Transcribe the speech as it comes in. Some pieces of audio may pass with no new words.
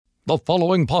The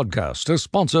following podcast is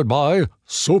sponsored by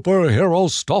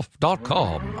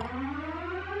SuperheroStuff.com.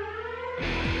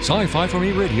 Sci-Fi For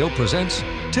Me Radio presents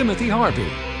Timothy Harvey,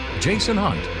 Jason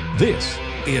Hunt. This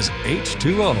is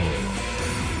H2O.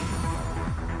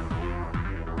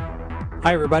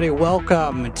 Hi, everybody.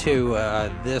 Welcome to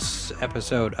this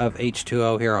episode of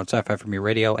H2O here on Sci-Fi For Me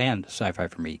Radio and Sci-Fi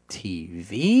For Me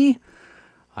TV.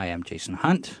 I am Jason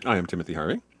Hunt. I am Timothy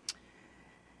Harvey.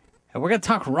 And we're going to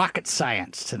talk rocket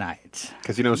science tonight.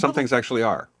 Because, you know, some things actually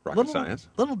are rocket science.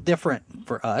 A little different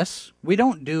for us. We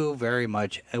don't do very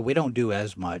much, we don't do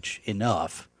as much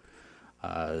enough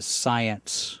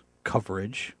science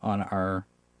coverage on our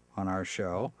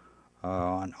show,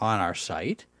 on our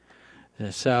site.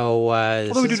 So,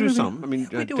 although we do some. I mean,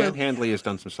 Dan Handley has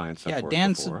done some science stuff for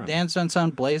us before. Dan's done some.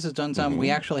 Blaze has done some. Mm-hmm. We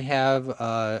actually have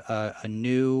a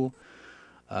new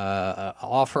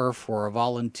offer for a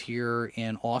volunteer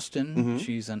in Austin. Mm-hmm.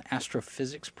 She's an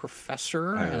astrophysics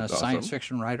professor and a science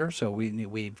fiction writer. So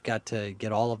we've got to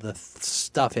get all of the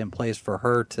stuff in place for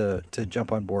her to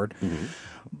jump on board. Mm-hmm.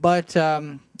 But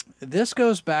this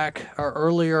goes back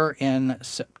earlier in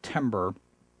September.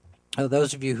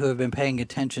 Those of you who have been paying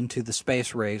attention to the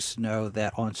space race know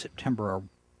that on September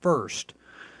 1st,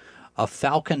 a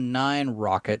Falcon 9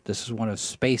 rocket, this is one of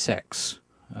SpaceX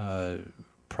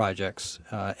projects,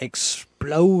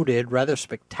 exploded rather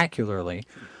spectacularly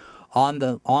on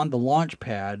the launch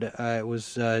pad. It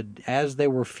was as they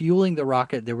were fueling the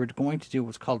rocket, they were going to do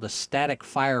what's called a static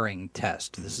firing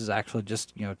test. This is actually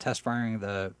just test firing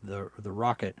the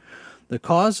rocket. The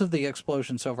cause of the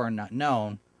explosion so far not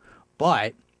known,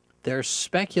 but there's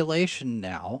speculation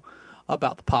now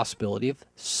about the possibility of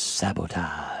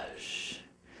sabotage.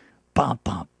 Bum,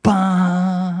 bum,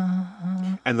 bum.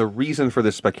 And the reason for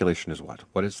this speculation is what?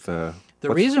 What is the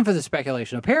reason for the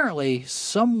speculation? Apparently,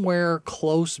 somewhere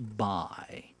close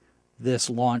by this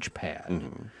launch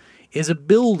pad is a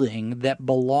building that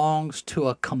belongs to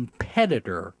a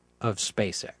competitor of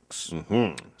SpaceX.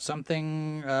 Mm-hmm.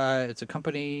 Something, it's a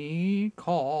company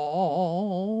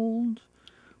called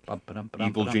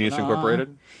Evil Genius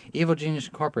Incorporated? Evil Genius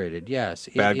Incorporated, yes.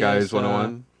 Bad Guys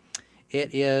 101?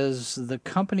 It is, the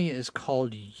company is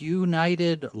called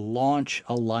United Launch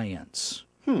Alliance.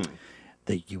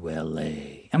 The ULA.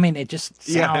 I mean, it just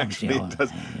sounds, it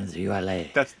does. It's ULA.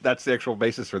 That's the actual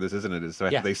basis for this, isn't it? Is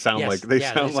they sound like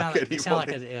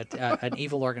an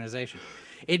evil organization.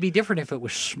 It'd be different if it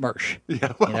was Smirsh,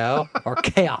 or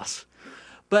Chaos.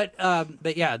 But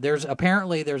yeah, there's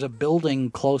a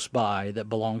building close by that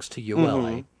belongs to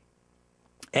ULA,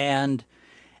 and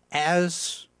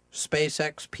as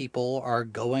SpaceX people are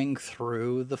going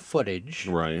through the footage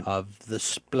of the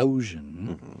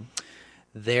explosion,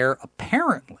 there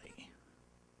apparently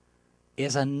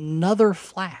is another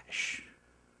flash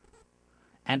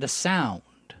and a sound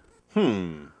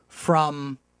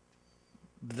from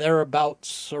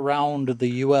thereabouts around the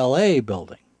ULA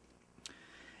building.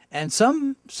 And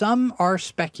some are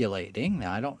speculating.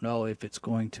 Now, I don't know if it's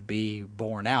going to be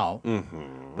borne out,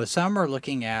 but some are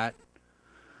looking at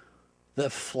the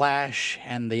flash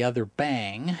and the other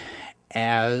bang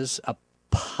as a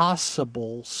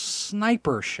possible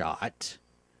sniper shot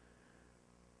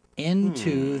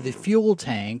into the fuel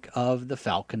tank of the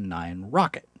Falcon 9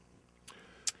 rocket.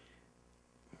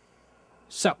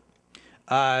 So,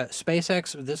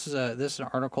 SpaceX, this is an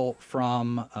article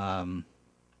from...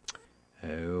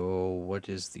 what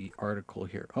is the article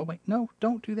here? Oh, wait, no,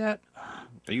 don't do that.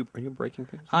 Are you breaking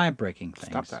things? I'm breaking things.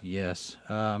 Stop that. Yes.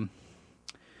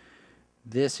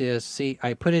 This is, see,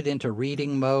 I put it into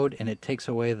reading mode, and it takes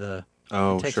away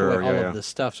all of the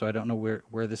stuff, so I don't know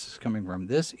where this is coming from.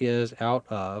 This is out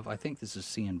of, I think this is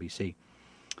CNBC.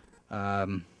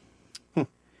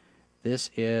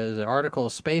 This is an article,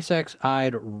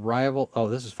 SpaceX-eyed rival. Oh,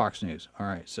 this is Fox News. All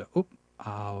right, so,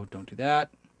 don't do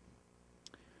that.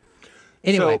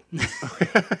 Anyway.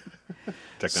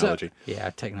 Technology.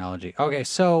 Technology. Okay,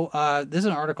 so this is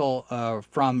an article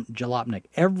from Jalopnik.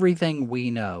 Everything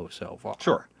we know so far.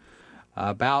 Sure.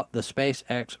 About the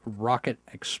SpaceX rocket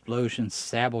explosion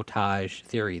sabotage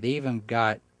theory. They even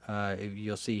got,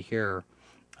 you'll see here,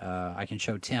 I can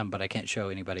show Tim, but I can't show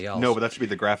anybody else. No, but that should be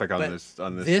the graphic on this.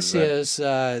 This is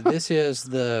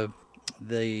the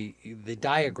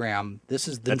diagram. This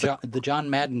is the John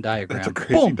Madden diagram. That's a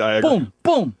crazy diagram.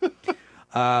 Boom, boom.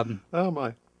 Oh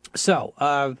my! So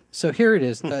here it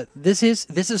is. This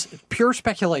is pure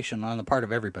speculation on the part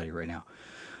of everybody right now.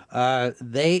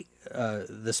 The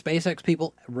SpaceX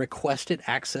people requested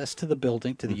access to the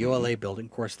building, to the ULA building.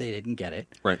 Of course, they didn't get it.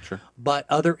 Right, sure. But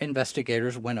other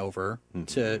investigators went over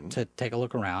to take a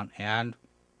look around and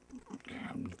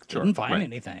didn't find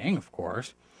anything, of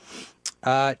course.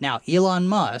 Now, Elon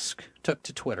Musk took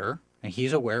to Twitter, and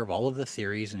he's aware of all of the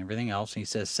theories and everything else. And he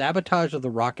says sabotage of the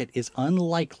rocket is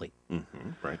unlikely.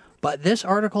 Right. But this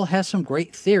article has some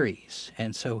great theories,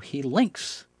 and so he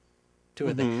links to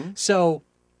it. So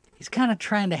he's kind of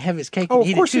trying to have his cake and eat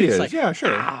it, too. Of course he is. Like, yeah,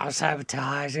 sure.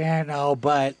 Sabotage,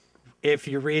 but if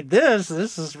you read this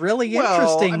is really well,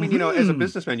 interesting. I mean, as a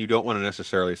businessman, you don't want to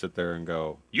necessarily sit there and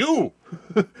go, you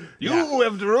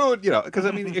have to ruin, because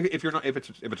I mean, if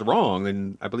it's wrong,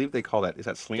 then I believe they call that, is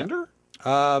that slander?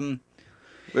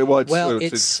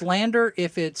 It's slander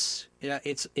if it's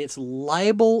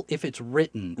libel if it's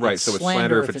written. Right, it's so it's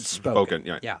slander if it's spoken.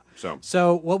 Yeah.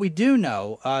 So what we do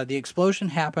know, the explosion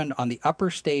happened on the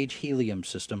upper stage helium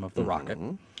system of the rocket.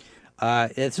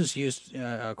 This is used,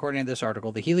 according to this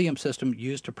article, the helium system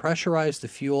used to pressurize the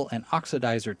fuel and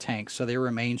oxidizer tanks so they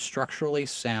remain structurally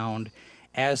sound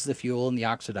as the fuel in the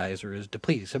oxidizer is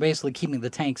depleted. So basically keeping the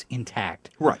tanks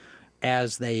intact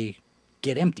as they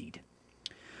get emptied.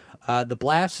 The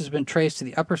blast has been traced to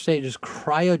the upper stage's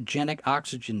cryogenic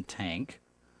oxygen tank,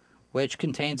 which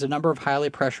contains a number of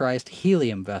highly pressurized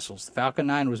helium vessels. The Falcon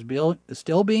 9 was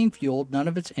still being fueled. None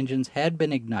of its engines had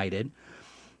been ignited.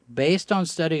 Based on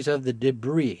studies of the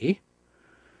debris,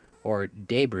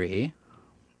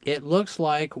 it looks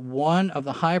like one of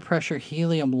the high-pressure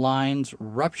helium lines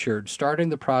ruptured, starting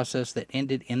the process that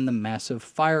ended in the massive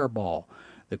fireball.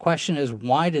 The question is,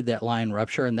 why did that line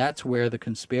rupture? And that's where the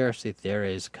conspiracy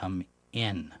theories come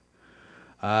in.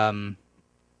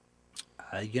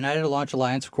 United Launch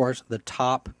Alliance, of course, the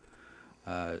top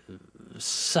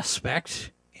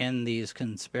suspect in these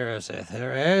conspiracy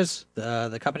theories.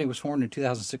 The company was formed in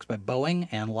 2006 by Boeing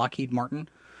and Lockheed Martin,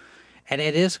 and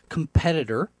it is a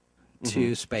competitor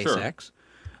to SpaceX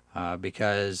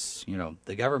because,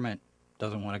 the government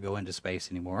doesn't want to go into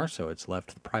space anymore, so it's left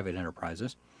to the private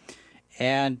enterprises.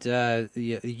 And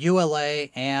the ULA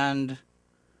and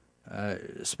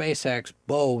SpaceX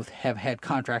both have had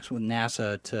contracts with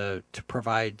NASA to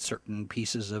provide certain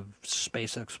pieces of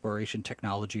space exploration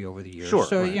technology over the years.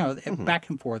 So, back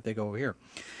and forth they go over here.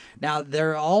 Now,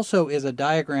 there also is a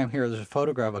diagram here. There's a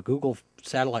photograph, a Google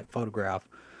satellite photograph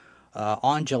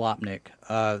on Jalopnik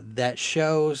that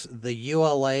shows the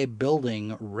ULA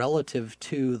building relative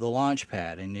to the launch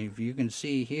pad. And if you can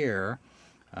see here,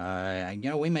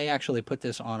 we may actually put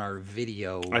this on our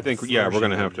video. I think, we're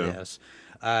going to have to. This.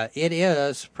 It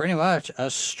is pretty much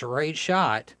a straight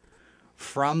shot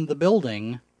from the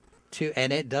building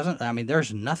and it doesn't,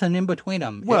 there's nothing in between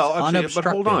them. Well, actually, but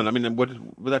hold on.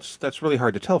 That's really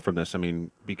hard to tell from this.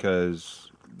 Because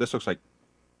this looks like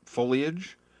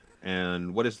foliage.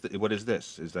 And what is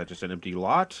this? Is that just an empty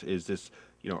lot? Is this,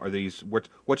 are these,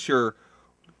 what's your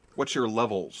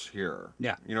levels here?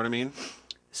 Yeah. You know what I mean?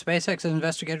 SpaceX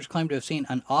investigators claim to have seen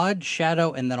an odd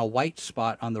shadow and then a white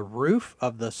spot on the roof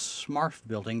of the Smart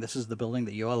building. This is the building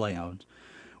that ULA owns.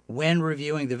 When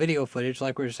reviewing the video footage,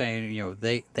 like we were saying,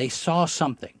 they saw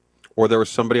something. Or there was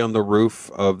somebody on the roof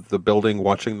of the building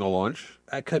watching the launch?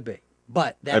 It could be.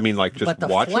 But watching?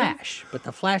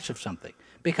 The flash of something.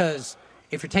 Because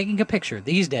if you're taking a picture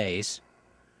these days,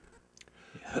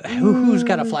 who's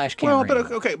got a flash camera?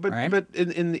 But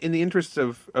in the interest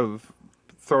of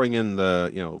throwing in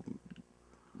the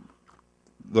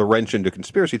wrench into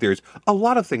conspiracy theories, a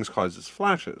lot of things causes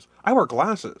flashes. I wear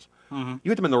glasses. You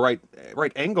hit them in the right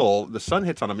angle, the sun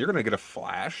hits on them, you're going to get a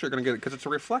flash. You're going to get it because it's a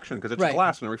reflection, because it's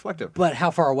glass and reflective. But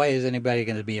how far away is anybody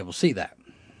going to be able to see that?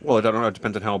 Well, I don't know. It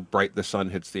depends on how bright the sun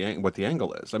hits what the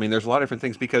angle is. There's a lot of different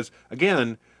things because,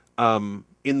 again,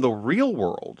 in the real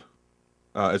world,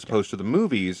 as opposed to the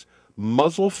movies,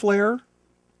 muzzle flare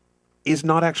is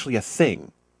not actually a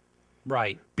thing.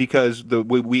 Right. Because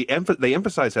they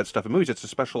emphasize that stuff in movies. It's a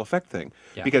special effect thing.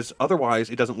 Yeah. Because otherwise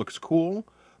it doesn't look as cool.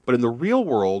 But in the real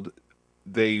world,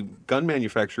 gun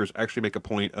manufacturers actually make a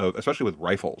point of, especially with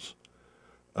rifles,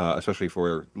 especially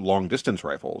for long-distance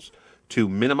rifles, to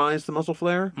minimize the muzzle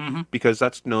flare because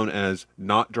that's known as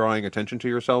not drawing attention to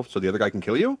yourself so the other guy can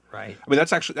kill you. Right.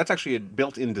 That's actually a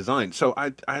built-in design. So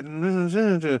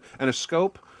and a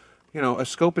scope... a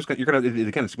scope is it's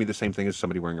going to be the same thing as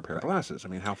somebody wearing a pair of glasses.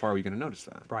 How far are we going to notice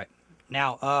that? Right.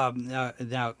 Now,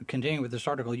 continuing with this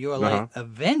article,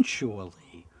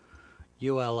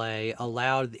 ULA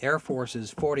allowed the Air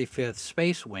Force's 45th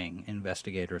Space Wing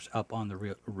investigators up on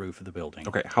the roof of the building.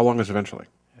 Okay, how long is eventually?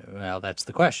 Well, that's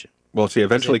the question. Well, see,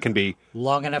 eventually can be...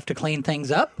 long enough to clean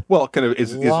things up? Well,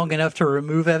 is long enough to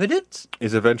remove evidence?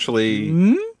 Is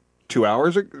eventually... 2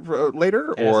 hours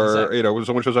later, or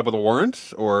someone shows up with a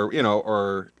warrant,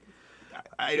 or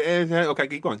Okay,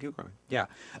 keep going. Yeah.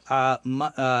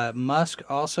 Musk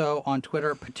also on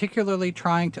Twitter, particularly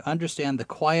trying to understand the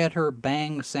quieter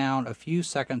bang sound a few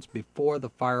seconds before the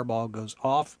fireball goes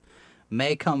off,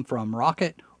 may come from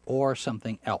rocket or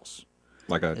something else.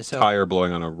 Like a tire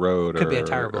blowing on a road, could or be a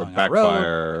tire blowing on a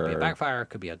road, could be a backfire,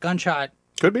 could be a gunshot.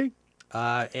 Could be.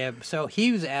 So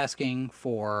he was asking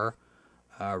for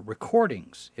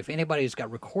recordings. If anybody's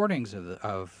got recordings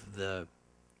of the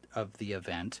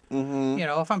event,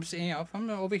 if I'm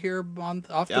over here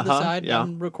off to the side,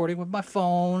 I'm recording with my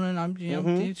phone, and I'm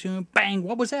bang,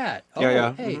 what was that?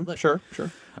 Oh, hey, look. Sure.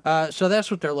 So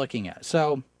that's what they're looking at.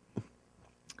 So,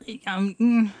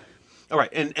 all right,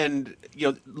 and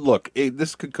look,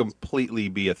 this could completely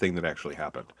be a thing that actually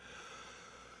happened.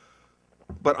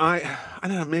 But I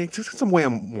don't know, maybe just some way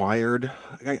I'm wired.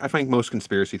 I find most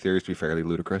conspiracy theories to be fairly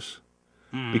ludicrous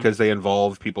because they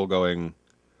involve people going,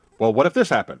 well, what if this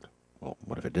happened? Well,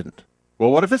 what if it didn't?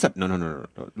 Well, what if this happened? No.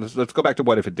 Let's go back to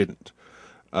what if it didn't.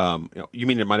 You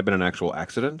mean it might have been an actual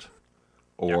accident?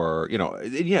 Or,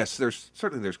 yes, there's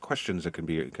questions that can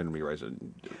be raised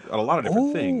on a lot of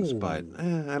different things, but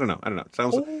I don't know. It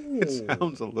sounds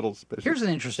a little suspicious. Here's an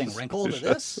interesting wrinkle to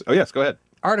this. Oh, yes, go ahead.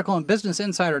 Article on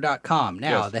BusinessInsider.com.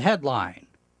 Now, the headline.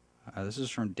 This is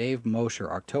from Dave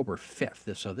Mosher, October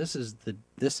 5th. So this is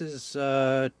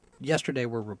yesterday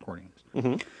we're reporting this.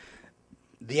 Mm-hmm.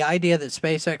 The idea that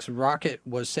SpaceX rocket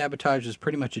was sabotaged is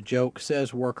pretty much a joke,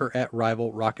 says worker at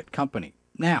rival rocket company.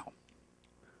 Now,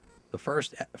 the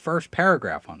first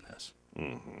paragraph on this.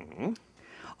 Mm-hmm.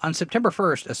 On September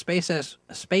 1st, a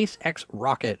SpaceX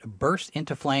rocket burst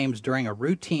into flames during a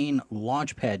routine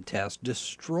launchpad test,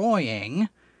 destroying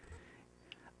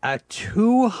a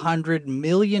 $200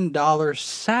 million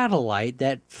satellite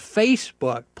that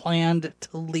Facebook planned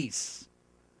to lease.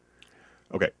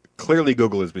 Okay, clearly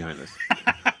Google is behind this.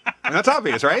 That's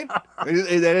obvious, right?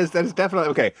 That is definitely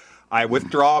okay. I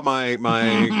withdraw my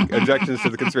objections to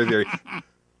the conspiracy theory.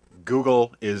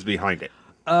 Google is behind it.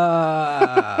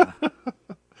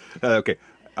 Okay.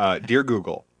 Dear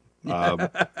Google,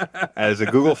 as a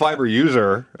Google Fiber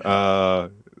user,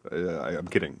 I'm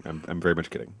kidding. I'm very much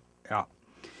kidding. Yeah.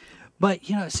 But,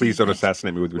 please don't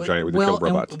assassinate me with your giant kill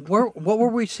robots. What were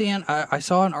we seeing? I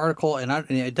saw an article, and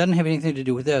it doesn't have anything to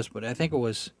do with this, but I think it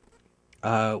was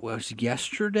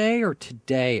yesterday or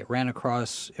today. It ran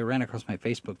across my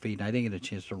Facebook feed, and I didn't get a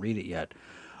chance to read it yet.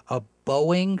 A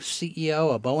Boeing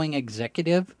CEO, a Boeing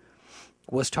executive,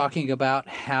 was talking about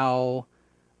how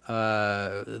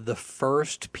the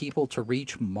first people to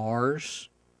reach Mars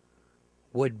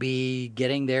would be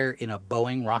getting there in a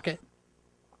Boeing rocket.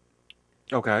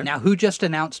 Okay. Now, who just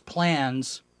announced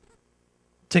plans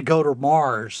to go to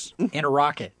Mars in a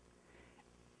rocket?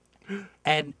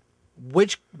 And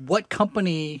what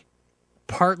company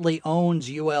partly owns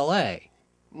ULA?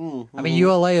 Mm-hmm. I mean,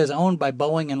 ULA is owned by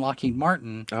Boeing and Lockheed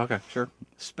Martin. Okay, sure.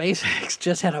 SpaceX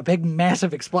just had a big,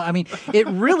 massive explosion. I mean, it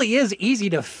really is easy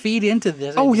to feed into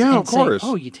this. Oh, yeah, of course.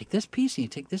 Oh, you take this piece, and you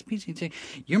take this piece, and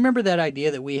you remember that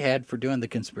idea that we had for doing the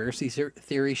conspiracy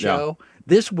theory show? Yeah.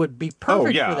 This would be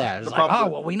perfect for that.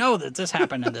 It's we know that this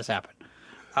happened and this happened.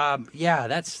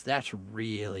 That's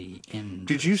really interesting.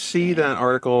 Did you see that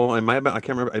article? I can't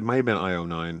remember. It might have been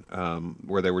IO9,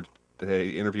 where they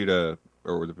interviewed a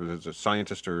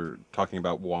scientist talking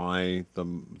about why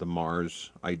the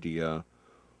Mars idea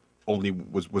only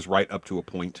was right up to a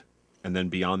point, and then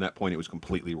beyond that point, it was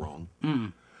completely wrong.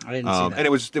 I didn't see that. And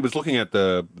it was looking at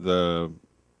the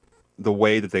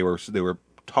way that they were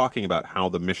talking about how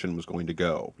the mission was going to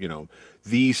go.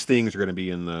 These things are going to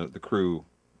be in the crew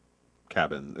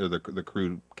cabin or the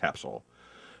crew capsule.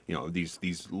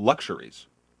 These luxuries.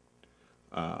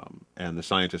 And the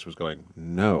scientist was going,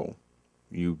 no.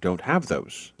 You don't have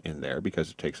those in there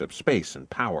because it takes up space and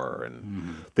power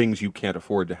and things you can't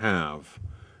afford to have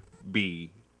be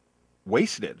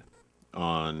wasted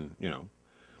on,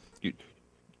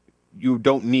 you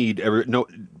don't need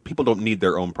people don't need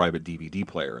their own private DVD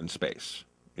player in space,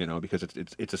 because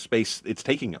it's a space, it's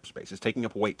taking up space, it's taking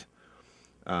up weight.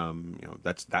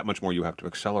 That's that much more you have to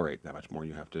accelerate, that much more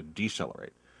you have to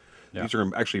decelerate. Yeah. These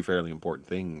are actually fairly important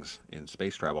things in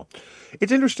space travel.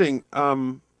 It's interesting.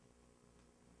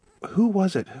 Who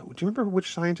was it? Do you remember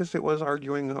which scientist it was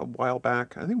arguing a while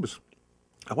back? I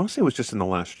want to say it was just in the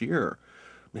last year,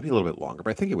 maybe a little bit longer,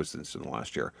 but I think it was just in the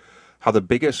last year. How one of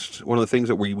the things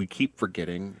that we keep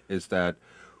forgetting is that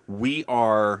we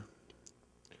are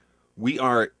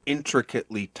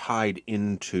intricately tied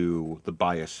into the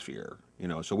biosphere.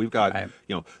 So we've got,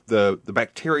 the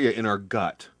bacteria in our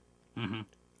gut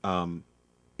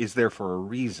is there for a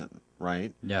reason,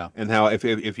 right? Yeah. And how if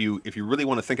you really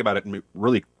want to think about it in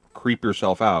really creep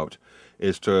yourself out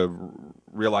is to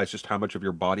realize just how much of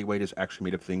your body weight is actually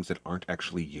made of things that aren't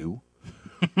actually you.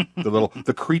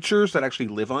 The creatures that actually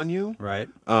live on you, Right.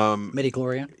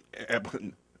 Midi-chlorian.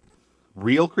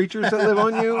 real creatures that live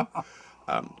on you.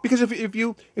 Because if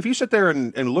you sit there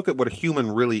and look at what a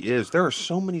human really is, there are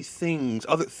so many things,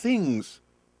 other things.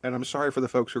 And I'm sorry for the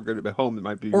folks who are going to be home that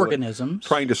might be Organisms.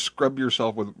 trying to scrub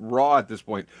yourself with raw at this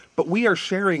point. But we are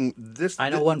sharing this.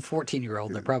 I know one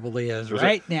 14-year-old that probably is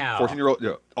right now. 14-year-old.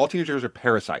 All teenagers are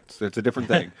parasites. It's a different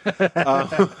thing. But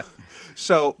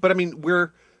I mean,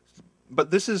 but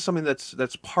this is something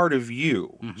that's part of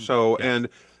you. Mm-hmm. So and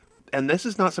this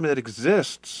is not something that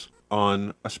exists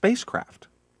on a spacecraft.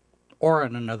 Or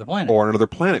on another planet. Or on another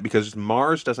planet, because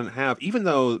Mars doesn't have, even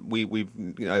though we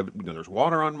know there's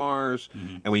water on Mars,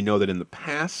 and we know that in the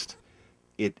past,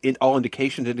 all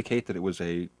indications indicate that it was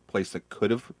a place that could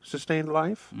have sustained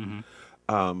life.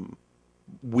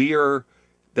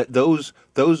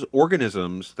 Those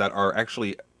organisms that are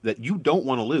actually that you don't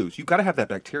want to lose. You've got to have that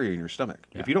bacteria in your stomach.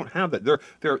 Yeah. If you don't have that,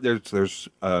 there's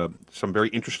some very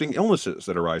interesting illnesses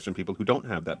that arise in people who don't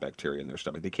have that bacteria in their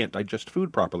stomach. They can't digest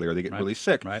food properly, or they get really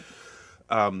sick. Right.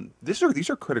 These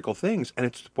are critical things, and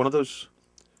it's one of those.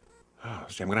 I'm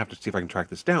going to have to see if I can track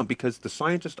this down, because the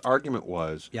scientist argument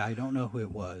was. Yeah, I don't know who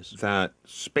it was. That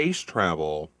space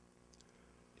travel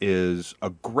is a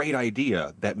great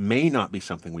idea that may not be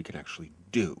something we can actually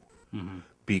do,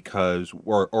 because,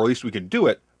 or at least we can do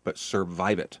it, but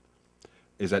survive it.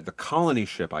 Is that the colony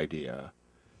ship idea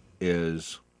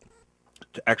is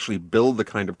to actually build the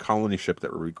kind of colony ship that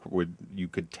you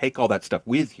could take all that stuff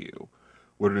with you,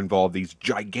 would involve these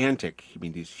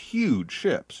these huge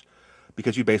ships,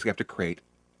 because you basically have to create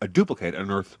a duplicate,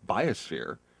 an Earth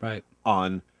biosphere, right,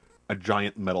 on a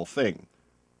giant metal thing,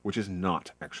 which is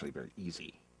not actually very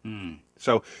easy.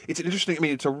 So it's an interesting. I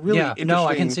mean, it's a really interesting. No,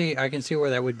 I can see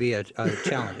where that would be a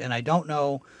challenge, and I don't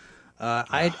know.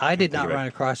 I did not run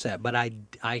across that, but I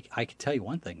can tell you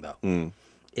one thing though.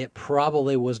 It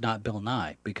probably was not Bill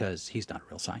Nye, because he's not a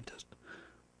real scientist.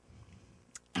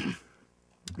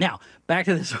 Now, back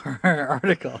to this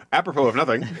article. Apropos of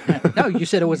nothing. No, you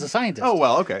said it was a scientist. Oh,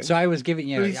 well, okay. So I was giving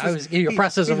you a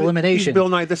process of elimination. He's Bill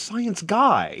Nye, the science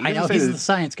guy. I know, he's the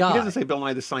science guy. He doesn't say Bill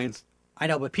Nye, the science. I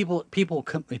know, but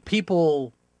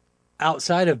people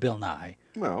outside of Bill Nye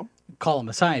call him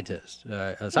a scientist,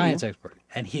 a science expert,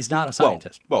 and he's not a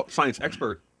scientist. Well, science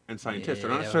expert and scientist are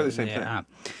not necessarily the same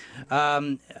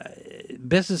thing.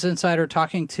 Business Insider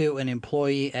talking to an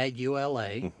employee at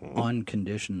ULA on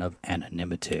condition of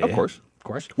anonymity. Of course.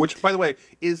 Which, by the way,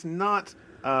 is not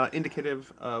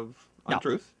indicative of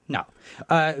untruth. No.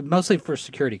 Mostly for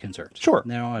security concerns. Sure.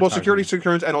 Well, security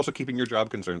concerns and also keeping your job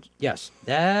concerns. Yes.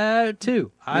 That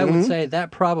too. I would say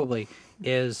that probably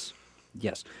is,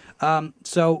 yes.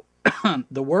 So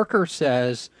the worker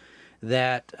says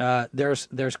that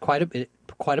there's quite a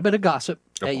bit of gossip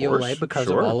at ULA because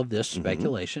of all of this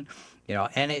speculation,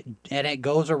 and it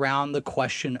goes around the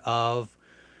question of,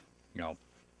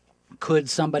 could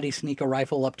somebody sneak a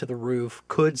rifle up to the roof?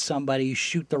 Could somebody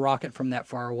shoot the rocket from that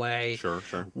far away? Sure.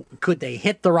 Could they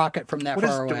hit the rocket from that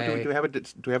far away? Do we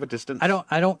have a distance?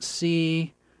 I don't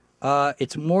see.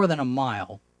 It's more than a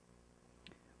mile.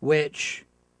 Which,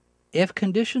 if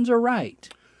conditions are right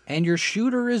and your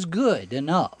shooter is good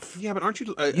enough, yeah, but aren't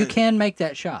you? You can make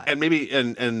that shot. And maybe,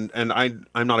 and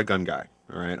I'm not a gun guy.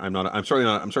 All right, I'm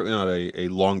certainly not a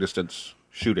long distance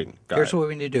shooting guy. Here's what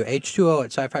we need to do: H2O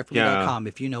at sci-fi4me.com.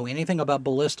 If you know anything about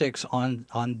ballistics on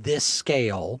this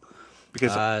scale,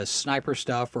 because sniper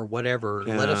stuff or whatever,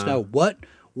 let us know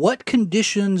what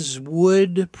conditions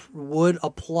would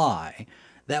apply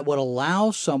that would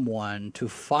allow someone to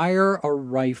fire a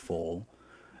rifle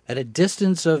at a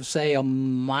distance of, say,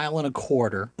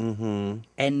 1.25 miles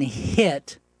and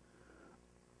hit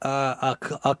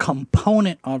a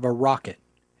component of a rocket.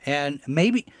 And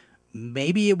maybe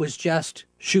it was just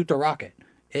shoot the rocket.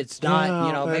 It's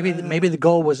not, maybe the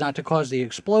goal was not to cause the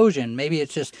explosion. Maybe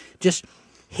it's just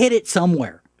hit it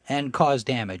somewhere and cause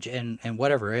damage and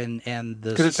whatever. And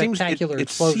the spectacular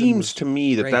explosion. It seems to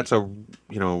me that that's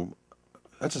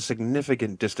a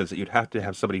significant distance that you'd have to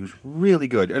have somebody who's really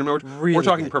good. And we're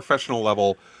talking professional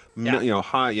level,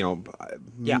 high,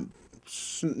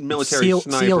 military SEAL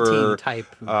sniper team type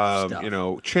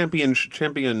stuff.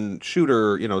 Champion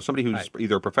shooter. Somebody who's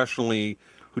either professionally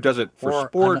who does it for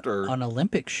sport or an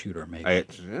Olympic shooter, maybe.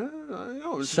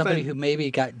 Somebody who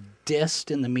maybe got dissed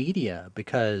in the media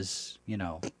because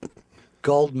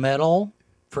gold medal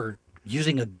for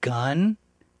using a gun.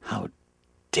 How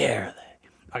dare they?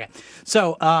 Okay,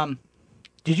 so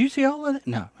did you see all of it?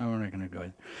 No, we're not going to go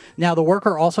in. Now, the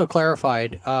worker also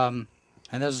clarified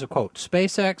And this is a quote: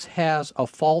 SpaceX has a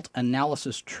fault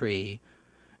analysis tree,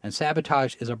 and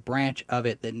sabotage is a branch of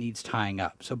it that needs tying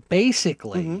up. So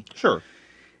basically, Sure.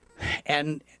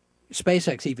 and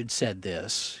SpaceX even said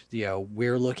this,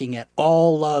 we're looking at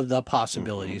all of the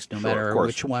possibilities, no Sure, of matter course.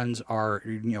 which ones are,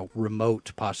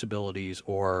 remote possibilities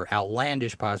or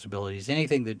outlandish possibilities,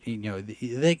 anything that,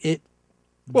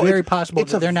 Well, very it's- possible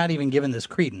it's that a- they're not even giving this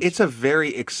credence. It's a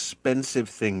very expensive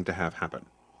thing to have happen.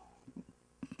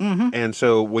 And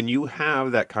so when you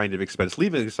have that kind of expense,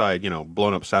 leaving aside,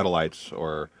 blown up satellites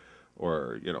or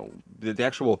the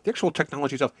actual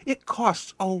technology itself, it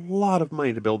costs a lot of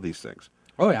money to build these things.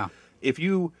 Oh, yeah.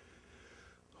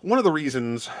 One of the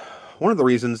reasons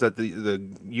that the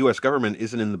U.S. government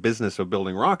isn't in the business of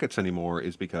building rockets anymore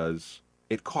is because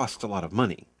it costs a lot of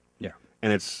money. Yeah.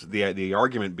 And it's the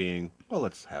argument being, well,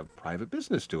 let's have private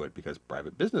business do it because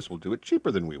private business will do it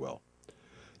cheaper than we will.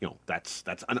 That's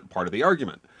part of the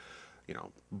argument.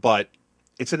 But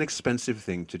it's an expensive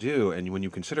thing to do, and when you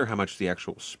consider how much the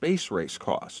actual space race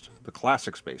cost, the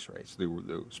classic space race,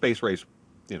 the space race,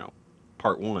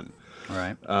 part one, All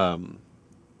right.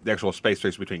 the actual space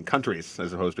race between countries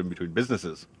as opposed to between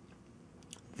businesses,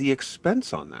 the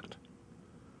expense on that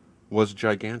was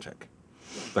gigantic.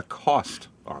 The cost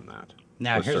on that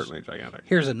Now, was here's- certainly gigantic.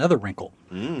 Here's another wrinkle.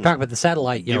 Talk about the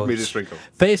satellite. Give me this wrinkle.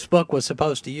 Facebook was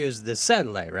supposed to use this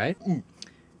satellite, right?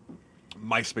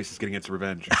 MySpace is getting its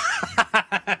revenge.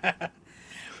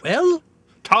 Well,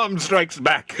 Tom strikes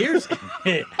back. here's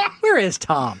where is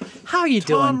Tom? How you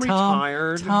Tom doing, Tom?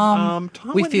 retired. Tom,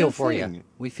 Tom we went feel his for thing. you.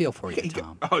 We feel for you,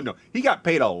 Tom. Oh no, he got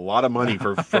paid a lot of money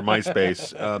for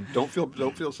MySpace.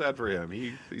 Don't feel sad for him.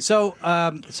 He's So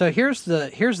here's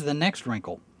the next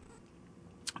wrinkle.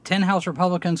 10 House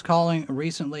Republicans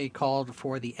recently called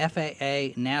for the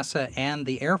FAA, NASA, and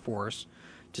the Air Force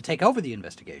to take over the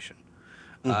investigation.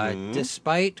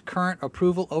 Despite current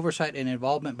approval, oversight, and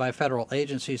involvement by federal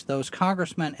agencies, those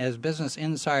congressmen, as Business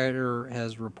Insider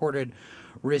has reported,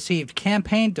 received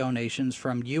campaign donations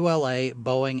from ULA,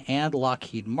 Boeing, and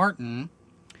Lockheed Martin,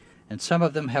 and some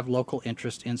of them have local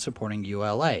interest in supporting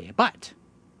ULA. But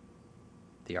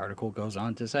the article goes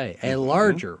on to say a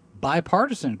larger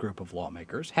bipartisan group of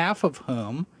lawmakers, half of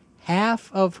whom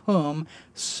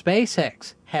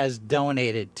SpaceX has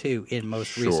donated to in most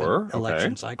Sure, recent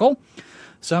election okay. cycle,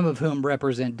 some of whom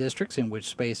represent districts in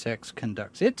which SpaceX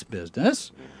conducts its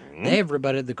business. They've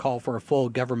rebutted the call for a full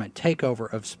government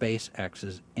takeover of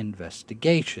SpaceX's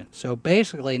investigation. So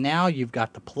basically now you've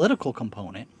got the political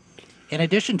component, in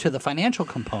addition to the financial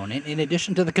component, in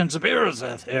addition to the conspiracy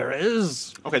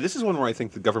theories. okay. This is one where I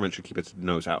think the government should keep its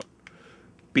nose out,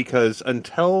 because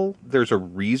until there's a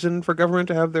reason for government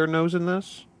to have their nose in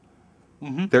this,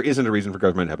 there isn't a reason for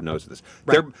government to have a nose in this.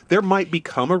 Right. There might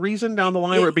become a reason down the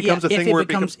line where it becomes a thing where it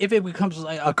becomes if it becomes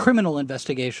like a criminal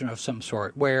investigation of some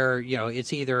sort, where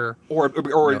it's either or it has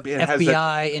that,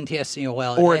 FBI, NTSC,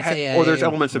 or FAA, or there's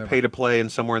elements of whatever. pay to play in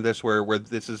somewhere in this where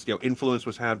this is influence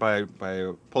was had by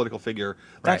a political figure.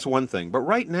 That's Right. one thing. But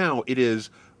right now it is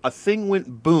a thing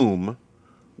went boom.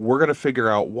 We're going to figure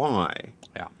out why,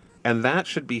 Yeah. and that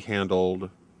should be handled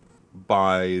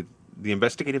by the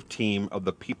investigative team of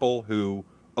the people who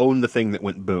own the thing that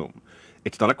went boom.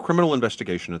 It's not a criminal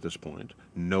investigation at this point.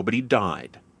 Nobody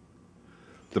died.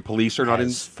 The police are not in.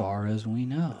 As far as we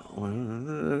know,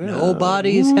 no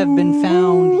bodies have been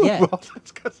found yet. Well,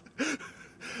 that's 'cause-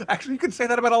 actually, you can say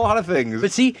that about a lot of things.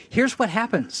 But see, here's what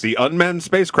happens. The unmanned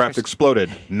spacecraft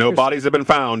exploded. No bodies have been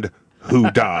found.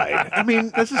 Who died? I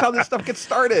mean, this is how this stuff gets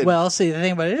started. Well, see, the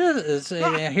thing about it is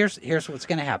here's what's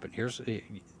going to happen. Here's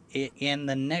in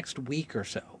the next week or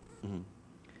so.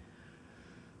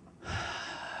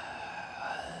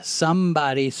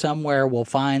 Somebody somewhere will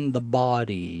find the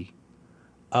body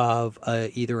of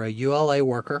either a ULA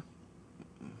worker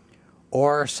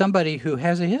or somebody who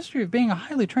has a history of being a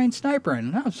highly trained sniper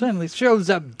and now suddenly shows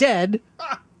up dead.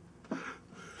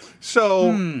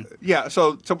 So, yeah, or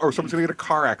someone's going to get a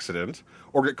car accident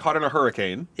or get caught in a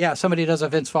hurricane. Yeah, somebody does a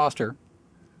Vince Foster.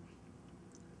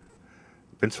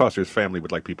 Vince Foster's family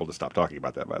would like people to stop talking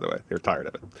about that, by the way. They're tired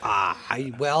of it.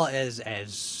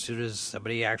 As soon as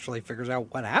somebody actually figures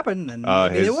out what happened, then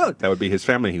maybe they will. That would be his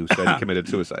family who said he committed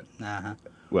suicide. Uh-huh.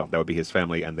 Well, that would be his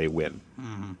family, and they win.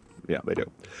 Yeah, they do.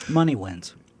 Money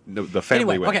wins. No, the family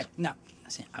Anyway, wins. okay, no.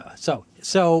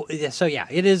 So yeah,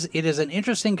 it is an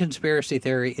interesting conspiracy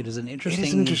theory. It is an It interesting,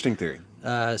 is an interesting theory.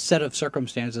 Set of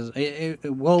circumstances.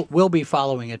 We'll be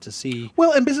following it to see.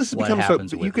 Well, and business what becomes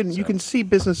happens so with you can it, you so. can see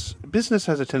business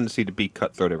has a tendency to be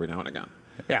cutthroat every now and again.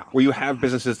 Yeah. Where you have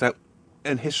businesses that,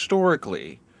 and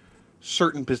historically,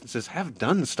 certain businesses have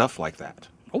done stuff like that.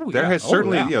 Oh, There yeah. has Oh,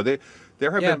 certainly, yeah.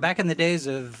 There have Yeah, been. back in the days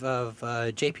of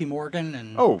J.P. Morgan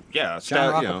and Oh yeah,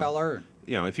 John you know, Rockefeller.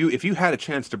 if you had a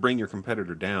chance to bring your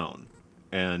competitor down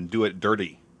and do it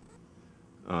dirty,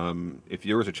 if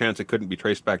there was a chance it couldn't be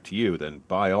traced back to you, then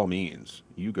by all means,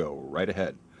 you go right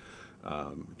ahead.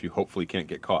 If you hopefully can't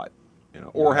get caught,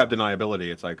 or have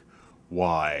deniability, it's like,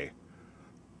 why?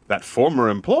 That former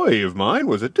employee of mine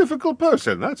was a difficult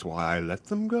person. That's why I let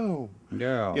them go.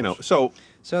 Yeah. So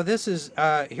So this is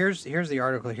here's the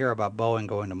article here about Boeing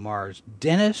going to Mars.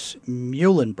 Dennis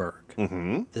Muhlenberg,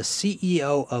 the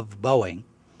CEO of Boeing,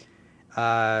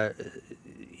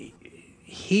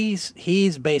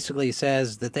 he's basically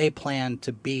says that they plan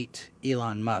to beat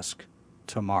Elon Musk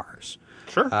to Mars.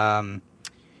 sure.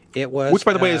 It was Which,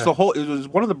 by the way, is the whole. It was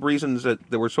one of the reasons that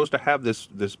we're supposed to have this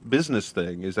business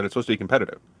thing is that it's supposed to be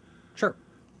competitive. sure.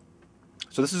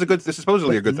 So this is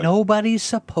supposedly a good thing. Nobody's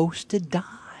supposed to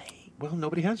die. Well,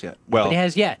 nobody has yet. Well, But it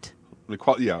has yet.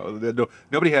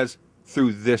 nobody has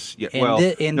through this yet.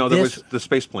 And Well, there was the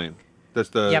space plane. That's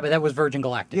the Yeah, but that was Virgin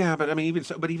Galactic. yeah, but I mean,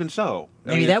 even so,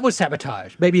 Maybe that was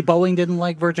sabotage. Maybe Boeing didn't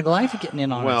like Virgin Galactic getting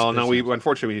in on it. Well, no, we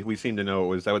unfortunately we seem to know it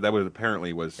was that was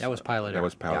apparently was That was pilot that error.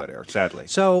 was pilot Yeah. error. Sadly,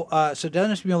 So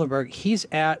Dennis Muhlenberg, he's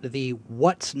at the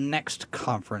What's Next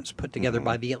conference put together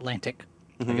by The Atlantic,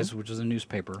 I guess, which is a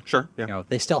newspaper. Sure, yeah.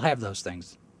 They still have those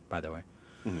things, by the way.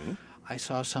 I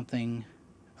saw something.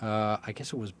 I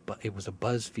guess it was a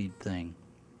BuzzFeed thing.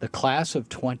 The class of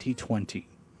 2020,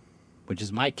 which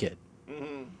is my kid.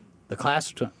 The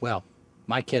class of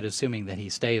my kid, assuming that he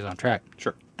stays on track.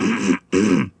 sure.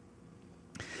 The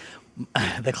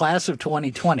class of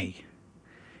 2020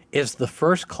 is the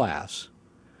first class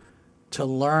to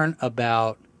learn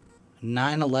about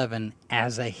 9/11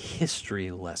 as a history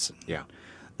lesson. Yeah.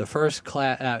 The first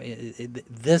class,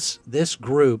 this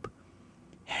group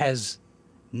has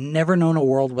never known a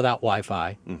world without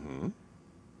Wi-Fi.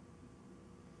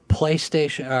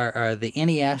 PlayStation or the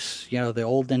NES, the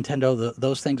old Nintendo,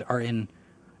 those things are in,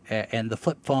 and the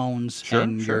flip phones Sure,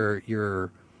 and sure.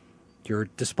 your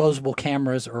disposable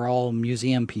cameras are all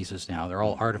museum pieces now. They're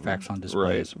all artifacts on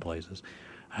displays and places.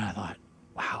 And I thought,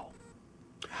 wow,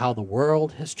 how the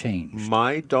world has changed.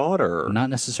 My daughter, Not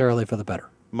necessarily for the better.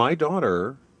 my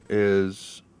daughter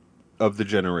is of the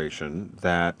generation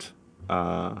that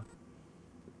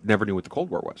never knew what the Cold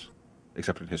War was,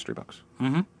 except in history books.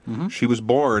 She was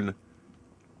born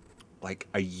like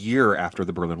a year after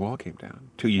the Berlin Wall came down.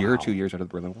 2 years after the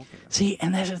Berlin Wall came down. See,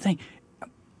 and that's the thing.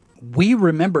 We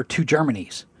remember two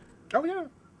Germanys, Oh yeah.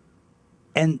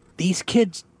 and these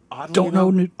kids Oddly don't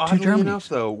know two oddly Germanys. enough,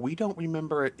 though, we don't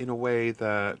remember it in a way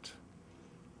that.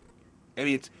 I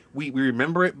mean, we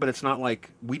remember it, but it's not like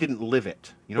we didn't live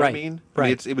it. You know what I Right, mean?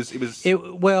 right. I mean,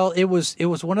 it was. It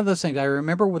was one of those things. I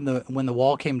remember when the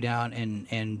wall came down and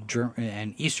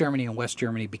East Germany and West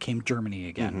Germany became Germany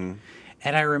again,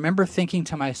 and I remember thinking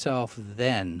to myself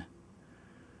then,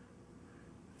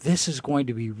 this is going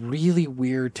to be really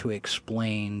weird to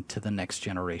explain to the next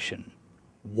generation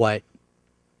what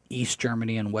East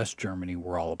Germany and West Germany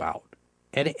were all about.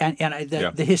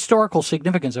 The historical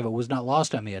significance of it was not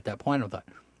lost on me at that point. I thought,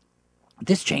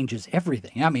 this changes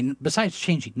everything. I mean, besides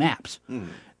changing maps,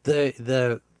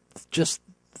 just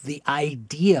the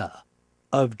idea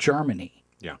of Germany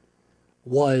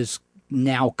was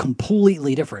now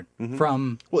completely different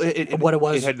from what it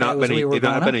was. It had not as been we were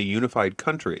growing been up. a unified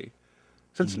country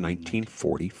since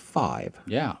 1945.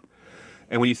 Yeah.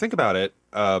 And when you think about it,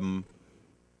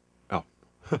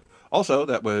 also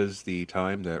that was the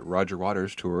time that Roger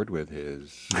Waters toured with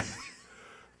his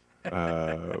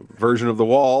version of the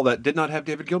Wall that did not have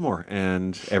David Gilmour,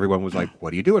 and everyone was like,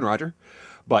 "What are you doing, Roger?"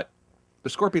 But the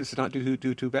Scorpions did not do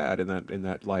too bad in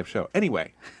that live show.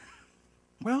 Anyway,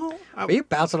 well, You're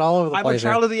bouncing all over the I'm a place.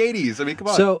 child of the '80s. I mean, come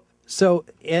on. So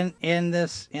in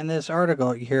this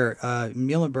article here,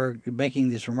 Muhlenberg making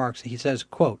these remarks, he says,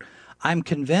 quote, "I'm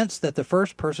convinced that the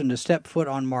first person to step foot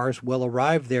on Mars will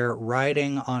arrive there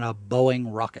riding on a Boeing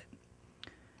rocket."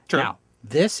 Sure. Now,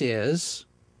 this is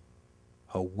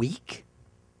a week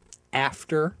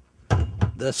after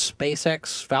the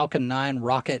SpaceX Falcon 9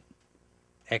 rocket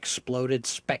exploded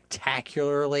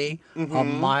spectacularly a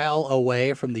mile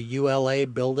away from the ULA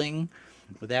building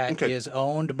that is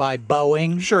owned by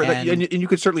Boeing. Sure, and and you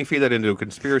could certainly feed that into a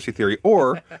conspiracy theory.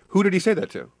 Or who did he say that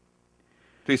to?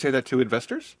 Did he say that to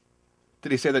investors?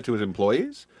 Did he say that to his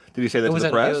employees? Did he say that to the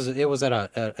press? It was at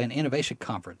an innovation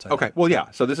conference. I Okay, think. well,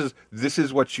 yeah. So this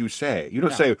is what you say. You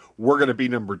don't say we're going to be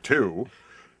number 2.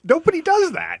 Nobody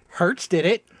does that. Hertz did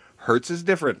it. Hertz is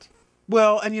different.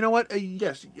 Well, and you know what?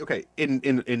 Yes, okay.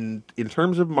 In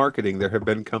terms of marketing, there have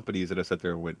been companies that have sat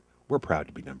there and went, "We're proud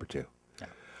to be number 2." Yeah.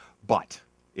 But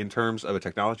in terms of a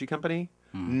technology company,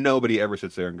 nobody ever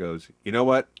sits there and goes, you know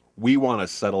what? We want to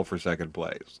settle for second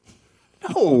place.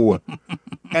 No.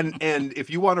 and if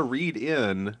you want to read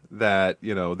in that,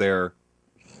 you know, they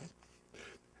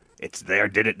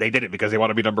did it because they want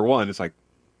to be number one. It's like,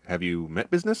 have you met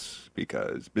business?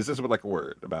 Because business would like a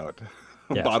word about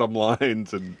bottom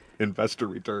lines and investor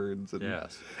returns. And,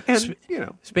 and you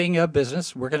know. Speaking of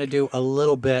business, we're going to do a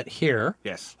little bit here.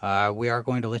 Yes. We are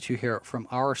going to let you hear from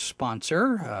our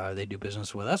sponsor. They do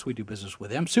business with us. We do business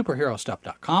with them.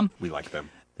 SuperheroStuff.com. We like them.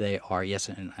 They are, yes,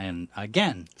 and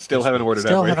again, still haven't ordered.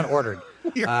 Haven't ordered.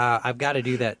 I've got to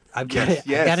do that. I've got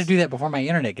to do that before my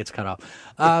internet gets cut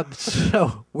off.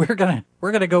 So we're gonna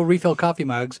go refill coffee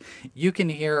mugs. You can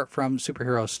hear from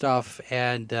Superhero Stuff,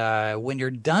 and when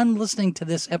you're done listening to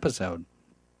this episode,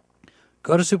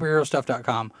 go to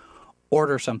superherostuff.com,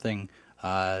 order something,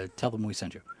 tell them we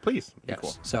sent you. Please. Yes.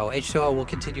 Cool. So H2O will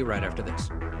continue right after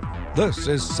this. This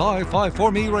is Sci-Fi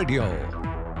for Me Radio.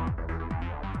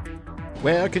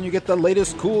 Where can you get the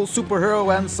latest cool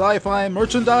superhero and sci-fi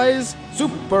merchandise?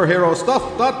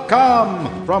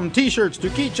 SuperheroStuff.com! From t-shirts to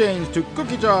keychains to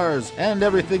cookie jars and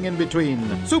everything in between.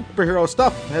 Superhero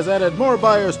Stuff has added more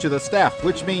buyers to the staff,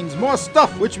 which means more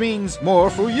stuff, which means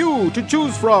more for you to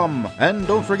choose from. And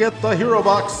don't forget the Hero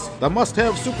Box, the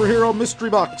must-have superhero mystery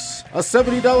box. A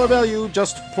 $70 value,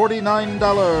 just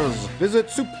 $49. Visit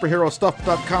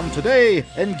SuperheroStuff.com today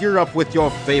and gear up with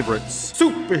your favorites.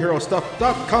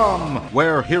 SuperheroStuff.com,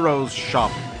 where heroes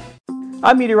shop.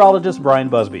 I'm meteorologist Brian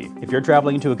Busby. If you're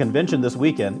traveling to a convention this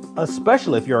weekend,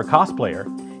 especially if you're a cosplayer,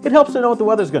 it helps to know what the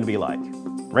weather's going to be like.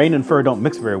 Rain and fur don't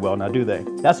mix very well now, do they?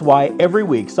 That's why every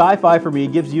week Sci-Fi for Me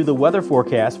gives you the weather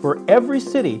forecast for every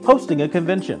city hosting a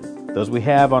convention. Those we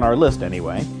have on our list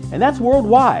anyway. And that's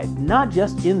worldwide, not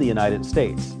just in the United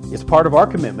States. It's part of our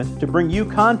commitment to bring you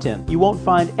content you won't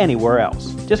find anywhere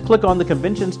else. Just click on the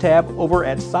Conventions tab over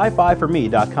at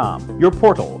sci-fi4me.com, your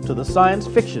portal to the science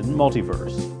fiction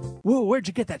multiverse. Whoa, where'd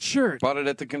you get that shirt? Bought it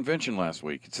at the convention last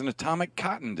week. It's an Atomic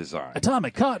Cotton design.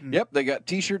 Atomic Cotton? Yep, they got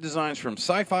t-shirt designs from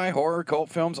sci-fi, horror,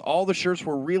 cult films. All the shirts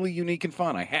were really unique and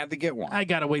fun. I had to get one. I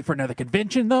gotta wait for another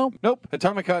convention, though? Nope,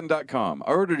 AtomicCotton.com.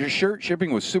 I ordered a shirt.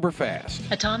 Shipping was super fast.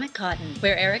 Atomic Cotton,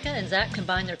 where Erica and Zach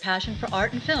combine their passion for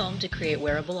art and film to create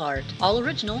wearable art. All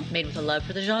original, made with a love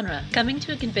for the genre. Coming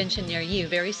to a convention near you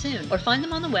very soon. Or find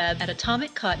them on the web at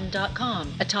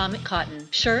AtomicCotton.com. Atomic Cotton.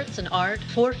 Shirts and art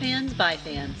for fans by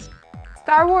fans.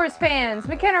 Star Wars fans,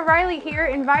 McKenna Riley here,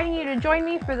 inviting you to join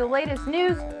me for the latest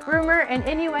news, rumor, and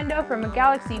innuendo from a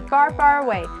galaxy far, far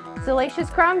away. Salacious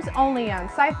Crumbs only on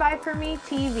Sci-Fi for Me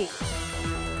TV.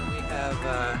 We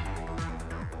have,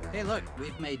 hey look,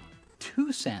 we've made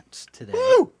 2 cents today.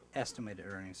 Woo! Estimated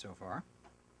earnings so far.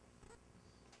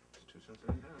 2 cents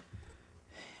a day.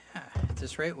 Yeah, at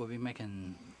this rate, we'll be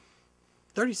making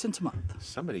 30 cents a month.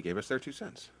 Somebody gave us their 2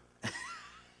 cents.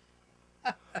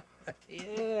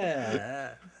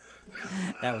 Yeah.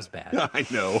 That was bad. I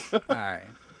know. All right.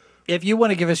 If you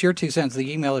want to give us your 2 cents,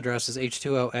 the email address is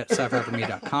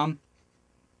h2o@sci-fi4me.com.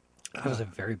 That was a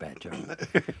very bad joke.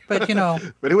 But, you know.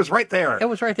 But it was right there. It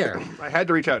was right there. I had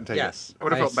to reach out and take Yes. it. I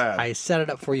would have felt bad. I set it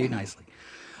up for you nicely.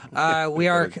 We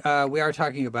are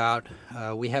talking about,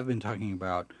 we have been talking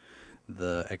about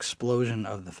the explosion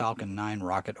of the Falcon 9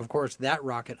 rocket. Of course, that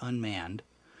rocket unmanned.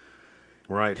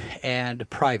 Right. And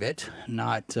private,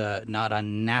 not a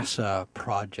NASA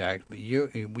project. But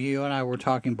you and I were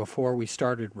talking before we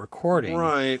started recording,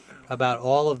 right, about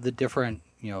all of the different,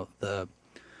 you know, the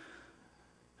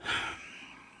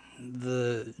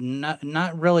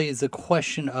not really the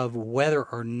question of whether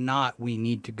or not we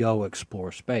need to go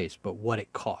explore space, but what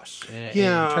it costs. In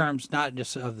terms not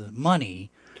just of the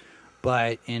money,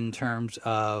 but in terms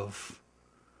of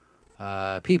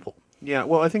people. Yeah,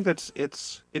 well, I think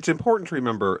it's important to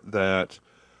remember that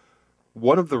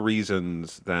one of the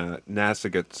reasons that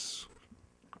NASA gets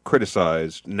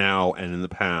criticized now and in the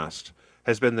past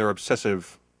has been their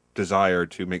obsessive desire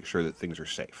to make sure that things are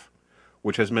safe,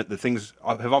 which has meant that things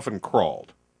have often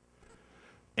crawled.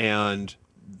 And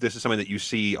this is something that you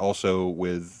see also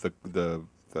with the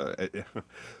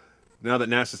now that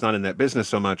NASA's not in that business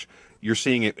so much, you're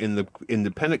seeing it in the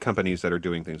independent companies that are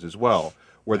doing things as well,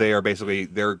 where they are basically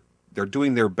they're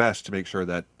doing their best to make sure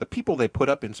that the people they put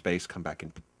up in space come back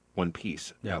in one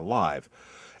piece, alive.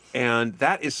 And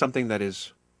that is something that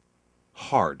is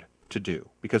hard to do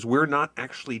because we're not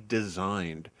actually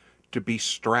designed to be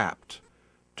strapped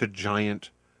to giant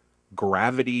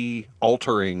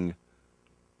gravity-altering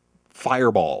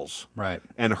fireballs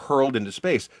and hurled into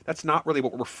space. That's not really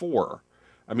what we're for.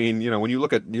 I mean, you know, when you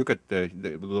look at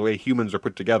the way humans are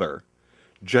put together,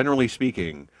 generally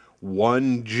speaking,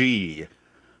 1G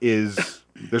is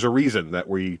There's a reason that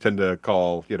we tend to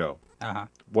call, 1G,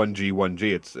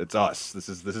 1G. It's us. This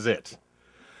is it.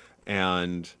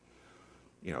 And,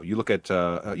 you look at,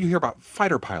 you hear about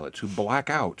fighter pilots who black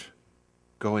out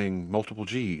going multiple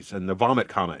Gs and the vomit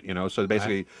comet, so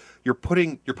basically you're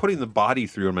putting the body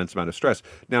through an immense amount of stress.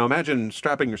 Now imagine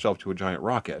strapping yourself to a giant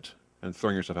rocket and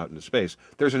throwing yourself out into space.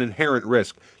 There's an inherent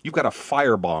risk. You've got a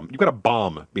firebomb. You've got a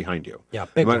bomb behind you. Yeah,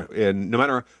 big one. And no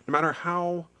matter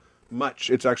how much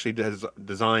it's actually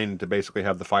designed to basically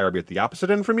have the fire be at the opposite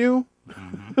end from you,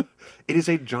 it is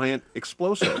a giant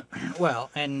explosive. Well,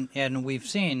 and we've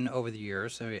seen over the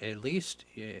years, at least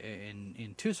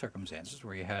in two circumstances,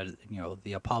 where you had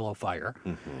the Apollo fire,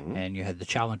 and you had the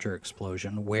Challenger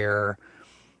explosion, where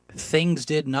things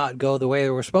did not go the way they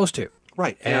were supposed to.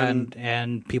 Right,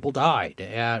 and people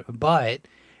died. But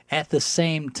at the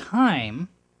same time,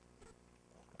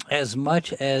 as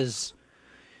much as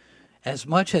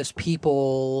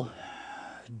people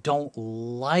don't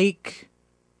like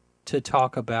to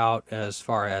talk about as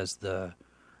far as the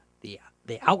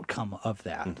outcome of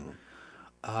that,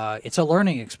 it's a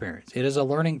learning experience. It is a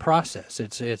learning process.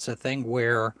 It's a thing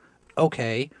where,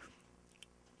 okay,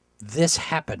 this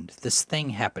happened. This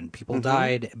thing happened. People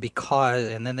died because,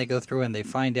 and then they go through and they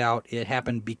find out it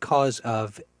happened because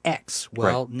of X.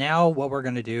 Well, now what we're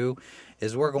going to do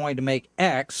is we're going to make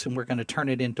X and we're going to turn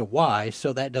it into Y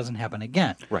so that doesn't happen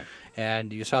again. Right.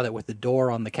 And you saw that with the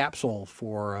door on the capsule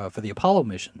for the Apollo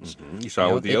missions. You saw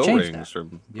it with the O-rings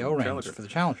from the O-rings Challenger. for the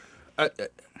Challenger.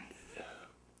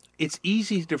 It's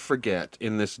easy to forget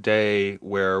in this day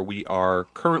where we are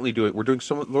currently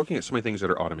looking at so many things that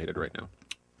are automated right now.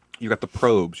 You got the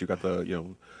probes, you got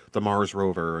the the Mars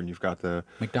rover, and you've got the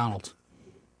McDonald's.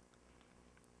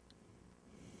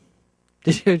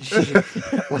 Well,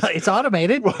 it's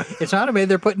automated. It's automated.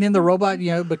 They're putting in the robot,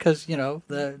 because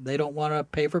they don't want to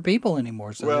pay for people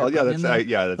anymore. So that's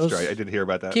right. I did hear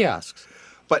about that. Kiosks,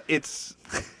 but it's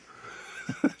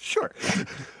sure.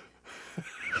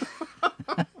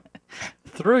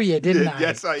 Through you, didn't I?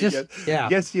 Yes,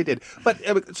 yes, you did.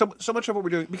 But so much of what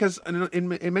we're doing, because in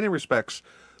many respects,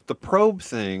 the probe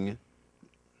thing,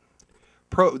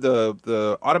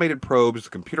 the automated probes, the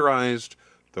computerized,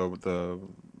 the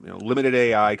limited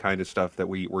AI kind of stuff that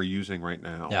we're using right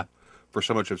now for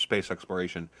so much of space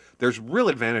exploration, there's real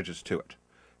advantages to it.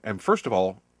 And first of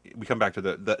all, we come back to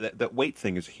that weight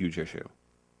thing is a huge issue.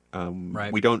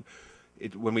 Right.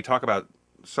 When we talk about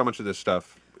so much of this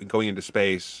stuff going into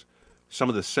space, some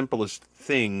of the simplest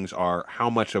things are how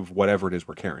much of whatever it is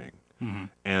we're carrying.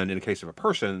 And in the case of a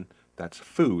person, that's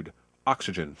food,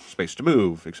 oxygen, space to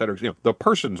move, et cetera. The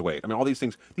person's weight. I mean, all these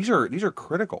things. These are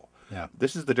critical. Yeah.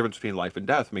 This is the difference between life and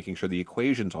death. Making sure the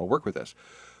equations all work with this.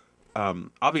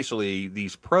 Obviously,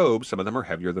 these probes, some of them are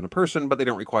heavier than a person, but they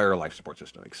don't require a life support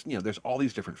system. There's all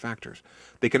these different factors.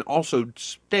 They can also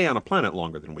stay on a planet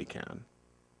longer than we can.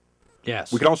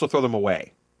 Yes. We can also throw them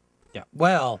away. Yeah.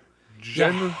 Well,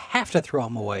 you have to throw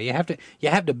them away. You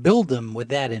have to build them with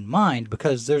that in mind,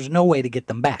 because there's no way to get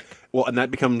them back. Well, and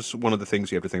that becomes one of the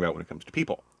things you have to think about when it comes to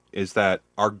people, is that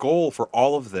our goal for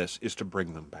all of this is to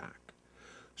bring them back.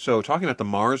 So talking about the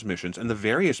Mars missions and the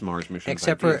various Mars missions.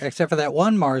 Except for that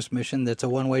one Mars mission that's a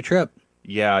one-way trip.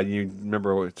 Yeah, you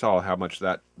remember we saw how much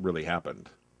that really happened.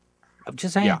 I'm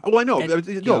just saying. Yeah. Well, I know.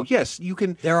 Yes, you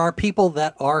can. There are people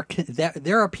that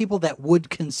would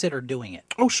consider doing it.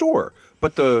 Oh, sure.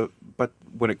 But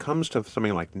when it comes to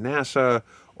something like NASA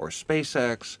or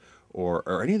SpaceX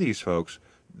or any of these folks,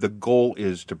 the goal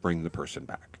is to bring the person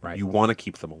back. Right. You want to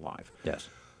keep them alive. Yes.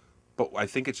 But I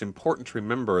think it's important to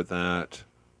remember that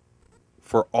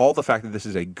for all the fact that this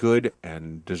is a good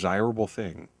and desirable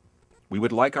thing, we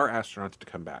would like our astronauts to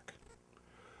come back.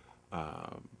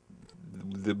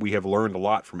 We have learned a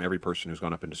lot from every person who's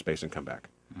gone up into space and come back.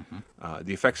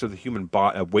 The effects of the human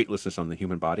weightlessness on the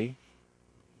human body,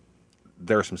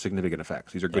 there are some significant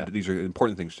effects. These are good. Yeah. These are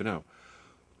important things to know.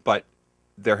 But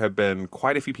there have been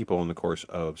quite a few people in the course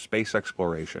of space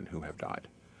exploration who have died.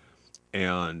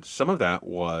 And some of that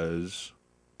was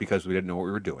because we didn't know what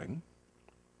we were doing.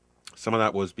 Some of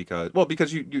that was because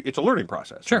it's a learning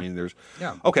process. Sure. I mean,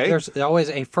 there's always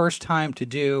a first time to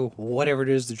do whatever it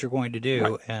is that you're going to do,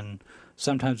 right. And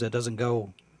sometimes that doesn't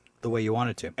go the way you want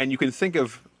it to. And you can think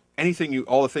of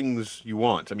all the things you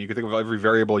want. I mean, you can think of every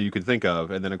variable you can think of,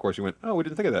 and then of course you went, oh, we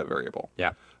didn't think of that variable.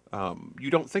 Yeah. You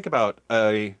don't think about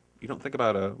a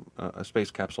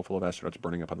space capsule full of astronauts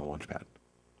burning up on the launch pad.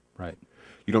 Right.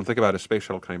 You don't think about a space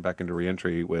shuttle coming back into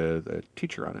reentry with a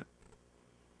teacher on it.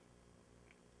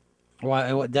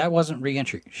 Well, that wasn't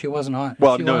reentry. She wasn't on.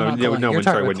 Well, no. I'm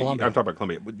talking about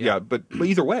Columbia. Yeah, but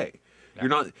either way, you're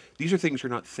not. These are things you're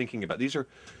not thinking about. These are,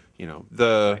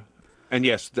 the And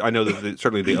yes, I know that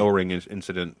certainly the O-ring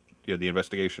incident, the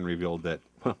investigation revealed that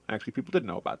actually people did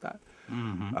know about that.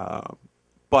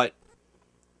 But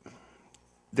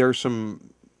there is an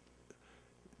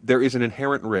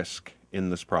inherent risk in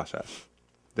this process.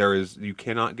 You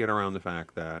cannot get around the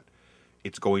fact that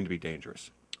it's going to be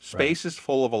dangerous. Space is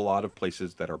full of a lot of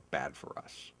places that are bad for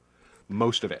us.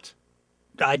 Most of it.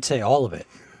 I'd say all of it.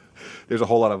 There's a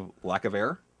whole lot of lack of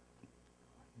air.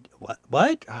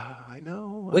 What? I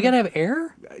know. We gotta have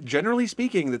air? Generally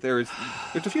speaking, there's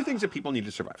a few things that people need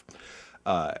to survive.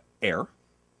 Air,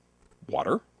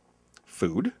 water,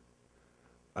 food.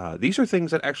 These are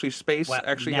things that actually space now,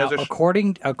 has.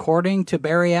 According to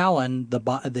Barry Allen,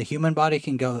 the human body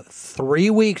can go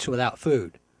 3 weeks without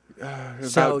food.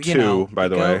 About two, by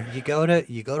the way. You go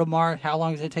to Mars. How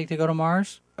long does it take to go to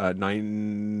Mars? 8,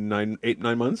 9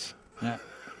 months. Yeah.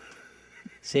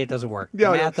 See, it doesn't work.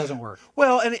 Yeah, Math doesn't work.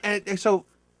 Well, and so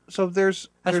there's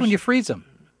when you freeze them.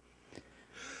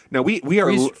 Now we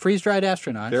are freeze dried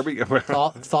astronauts. There we go.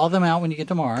 thaw them out when you get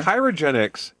to Mars.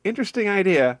 Cryogenics, interesting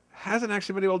idea, hasn't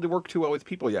actually been able to work too well with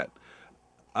people yet.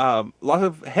 A lot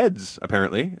of heads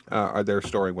apparently are there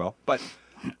storing well, but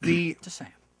just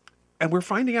saying. And we're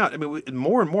finding out. I mean,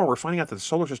 more and more we're finding out that the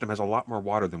solar system has a lot more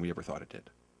water than we ever thought it did,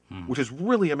 which is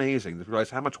really amazing. To realize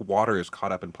how much water is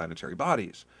caught up in planetary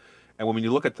bodies. And when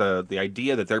you look at the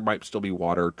idea that there might still be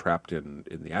water trapped in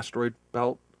the asteroid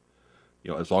belt,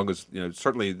 as long as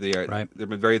certainly there have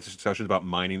been various discussions about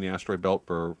mining the asteroid belt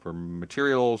for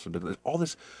materials and all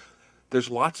this. There's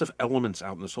lots of elements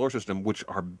out in the solar system which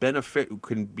are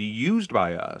can be used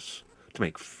by us to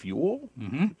make fuel,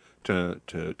 to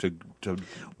there's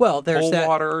that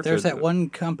water. There's that one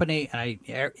company, and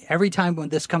every time when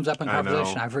this comes up in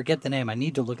conversation, I forget the name. I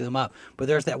need to look them up. But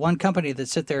there's that one company that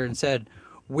sit there and said,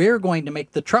 we're going to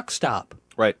make the truck stop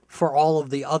for all of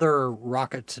the other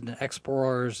rockets and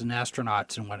explorers and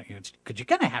astronauts and whatnot. Because you're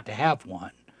going to have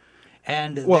one.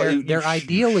 And they're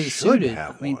ideally suited.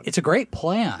 I mean, it's a great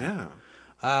plan. Yeah.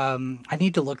 I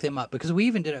need to look them up because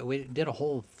we did a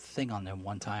whole thing on them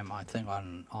one time. I think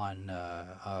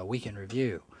on Weekend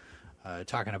Review,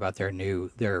 talking about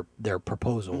their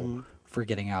proposal for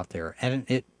getting out there, and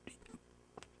it.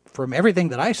 From everything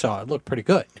that I saw, it looked pretty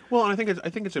good. Well, and I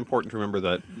think it's important to remember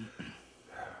that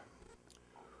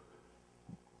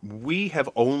we've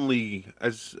only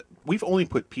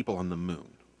put people on the moon,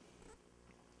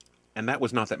 and that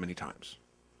was not that many times,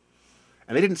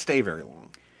 and they didn't stay very long,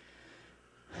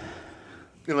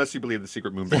 unless you believe the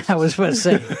secret moon bases. I was going to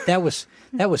say that was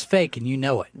fake, and you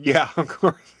know it. Yeah, of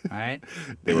course. All right.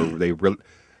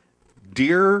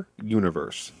 Dear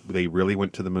universe, they really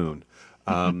went to the moon.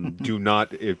 Do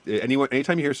not,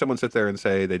 anytime you hear someone sit there and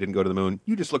say they didn't go to the moon,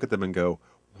 you just look at them and go,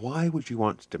 why would you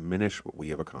want to diminish what we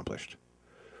have accomplished?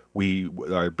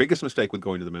 Our biggest mistake with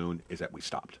going to the moon is that we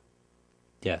stopped.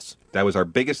 Yes. That was our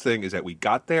biggest thing, is that we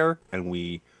got there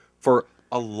and for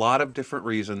a lot of different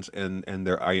reasons, and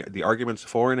the arguments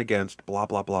for and against, blah,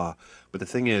 blah, blah. But the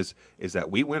thing is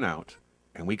that we went out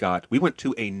and we went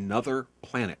to another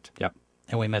planet. Yep.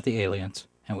 And we met the aliens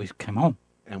and we came home.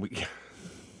 And we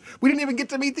didn't even get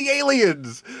to meet the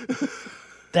aliens.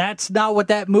 That's not what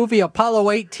that movie Apollo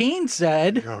 18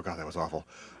 said. Oh, God, that was awful.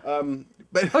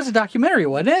 But it was a documentary,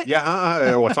 wasn't it?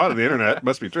 Yeah, well, it's on the internet. It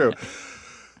must be true.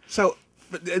 So,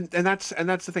 and that's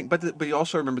the thing. But you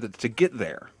also remember that to get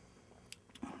there,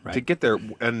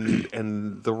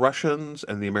 and the Russians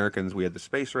and the Americans, we had the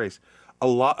space race.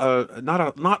 Not a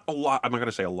lot. I'm not going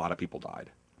to say a lot of people died,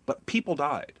 but people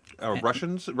died.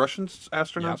 Russian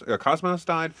astronauts, cosmonauts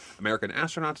died. American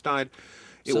astronauts died.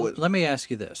 Let me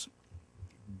ask you this: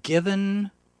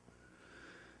 given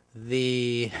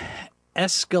the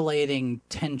escalating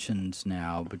tensions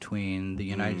now between the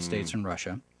United States and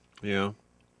Russia,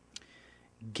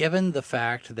 given the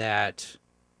fact that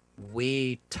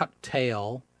we tucked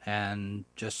tail and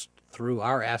just threw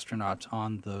our astronauts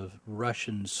on the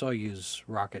Russian Soyuz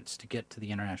rockets to get to the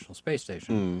International Space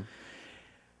Station.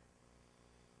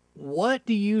 What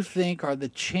do you think are the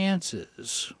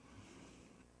chances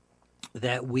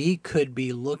that we could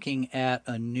be looking at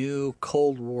a new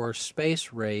Cold War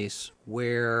space race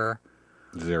where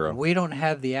 0. We don't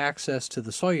have the access to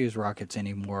the Soyuz rockets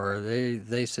anymore?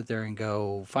 They sit there and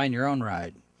go, find your own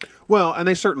ride. Well, and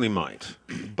they certainly might,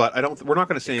 but we're not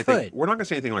going to say anything. Could. We're not going to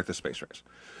say anything like the space race.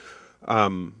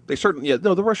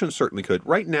 The Russians certainly could.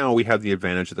 Right now, we have the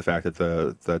advantage of the fact that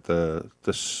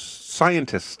the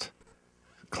scientist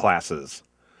classes,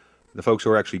 the folks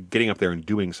who are actually getting up there and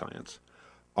doing science,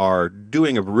 are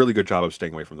doing a really good job of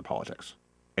staying away from the politics.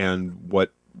 And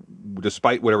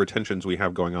despite whatever tensions we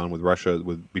have going on with Russia,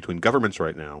 between governments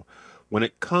right now, when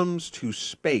it comes to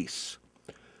space,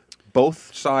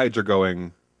 both sides are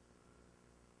going,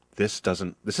 this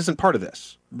isn't part of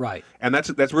this. Right. And that's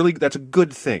a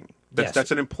good thing. Yes.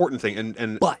 That's an important thing.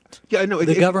 And But yeah, I know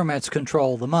the governments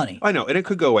control the money. I know, and it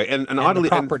could go away. And oddly, the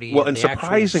property and and the actual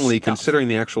surprisingly, stuff. considering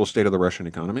the actual state of the Russian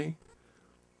economy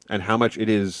and how much it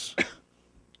is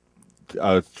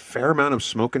a fair amount of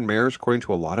smoke and mirrors, according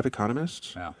to a lot of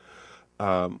economists.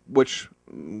 Yeah. Which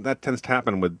that tends to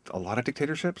happen with a lot of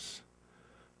dictatorships.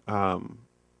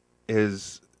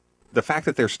 Is the fact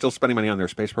that they're still spending money on their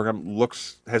space program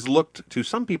has looked to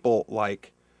some people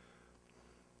like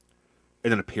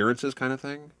an appearances kind of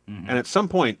thing. Mm-hmm. And at some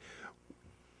point,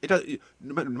 it does,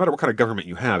 no matter what kind of government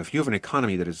you have, if you have an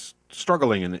economy that is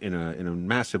struggling in a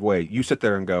massive way, you sit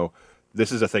there and go,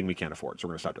 this is a thing we can't afford, so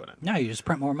we're going to stop doing it. No, you just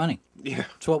print more money. Yeah.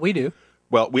 That's what we do.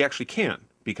 Well, we actually can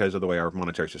because of the way our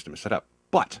monetary system is set up.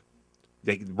 But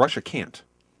Russia can't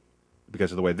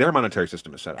because of the way their monetary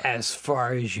system is set up. As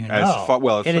far as you know.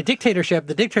 Well, in a dictatorship,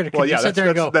 the dictator can just sit there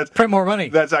and go, print more money.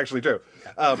 That's actually true.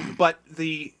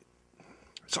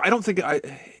 So I don't think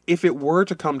if it were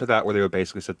to come to that, where they would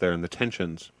basically sit there and the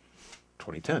tensions,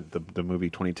 2010, the movie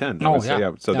 2010.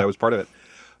 That was part of it.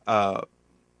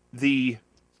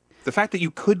 The fact that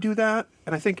you could do that,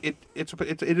 and I think it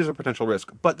is a potential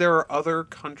risk. But there are other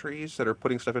countries that are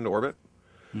putting stuff into orbit.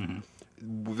 Mm-hmm.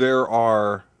 There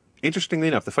are, interestingly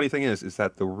enough, the funny thing is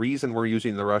that the reason we're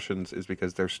using the Russians is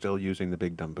because they're still using the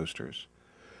big dumb boosters,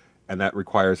 and that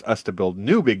requires us to build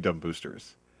new big dumb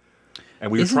boosters.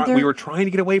 And we were trying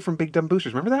to get away from big dumb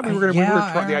boosters. Remember that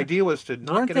the idea was to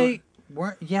not get away.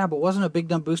 But wasn't a big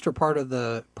dumb booster part of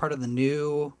the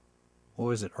new? What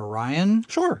was it, Orion?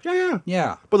 Sure.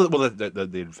 Yeah. Well,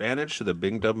 the advantage to the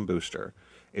big dumb booster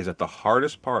is that the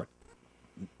hardest part,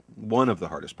 one of the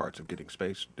hardest parts of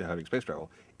having space travel,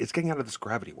 is getting out of this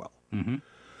gravity well. Mm-hmm.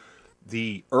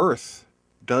 The Earth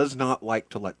does not like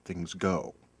to let things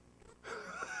go.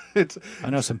 I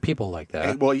know some people like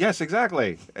that. Well, yes,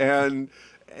 exactly. And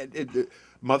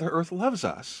Mother Earth loves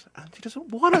us, and she doesn't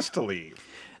want us to leave.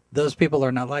 Those people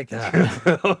are not like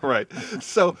that. Right.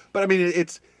 So, but I mean,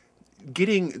 it's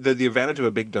getting the advantage of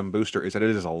a big dumb booster is that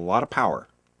it is a lot of power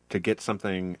to get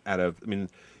something out of. I mean,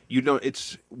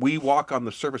 we walk on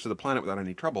the surface of the planet without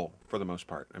any trouble for the most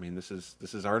part. I mean, this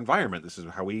is our environment. This is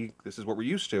what we're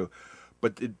used to.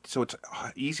 But so it's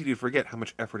easy to forget how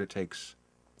much effort it takes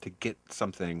to get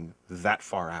something that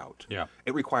far out. Yeah.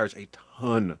 It requires a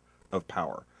ton of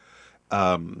power.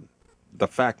 The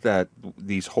fact that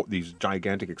these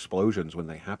gigantic explosions, when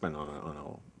they happen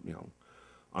on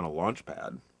a launch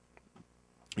pad,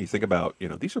 you think about,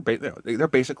 these are they're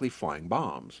basically flying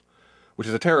bombs, which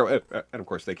is a terrible. And of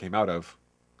course, they came out of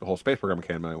the whole space program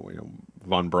came out,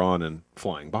 von Braun and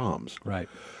flying bombs. Right.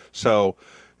 So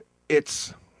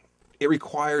it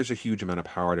requires a huge amount of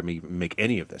power to make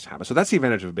any of this happen. So that's the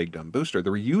advantage of a big dumb booster.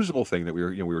 The reusable thing that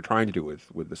we were trying to do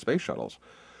with the space shuttles.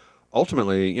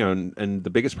 Ultimately, and one of the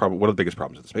biggest problems with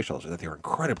the space shuttles is that they're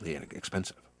incredibly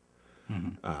expensive.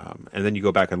 Mm-hmm. And then you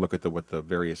go back and look at what the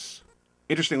various.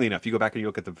 Interestingly enough, you go back and you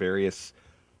look at the various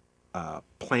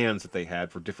plans that they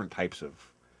had for different types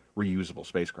of reusable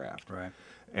spacecraft. Right.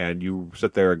 And you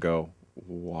sit there and go,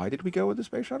 why did we go with the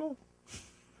space shuttle?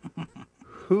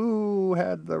 Who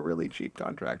had the really cheap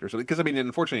contractors? Because, I mean,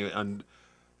 unfortunately,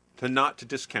 to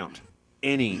discount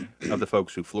any of the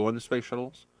folks who flew on the space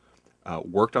shuttles,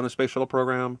 worked on the space shuttle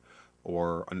program,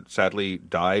 or sadly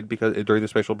died during the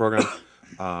space shuttle program,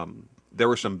 there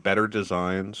were some better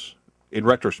designs. In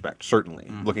retrospect,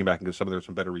 certainly, looking back into there were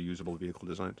some better reusable vehicle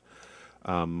designs.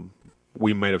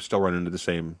 We might have still run into the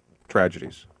same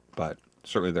tragedies, but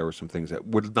certainly there were some things that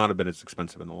would not have been as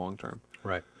expensive in the long term.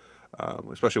 Right.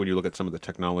 Especially when you look at some of the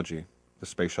technology, the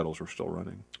space shuttles were still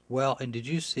running. Well, and did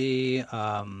you see,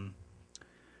 I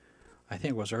think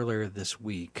it was earlier this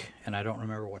week, and I don't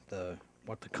remember what the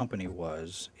company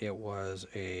was. It was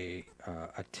a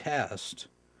test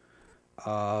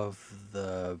of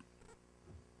the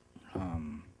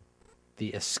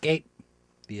escape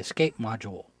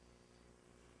module.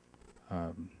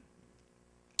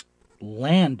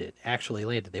 Actually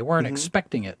landed. They weren't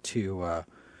expecting it to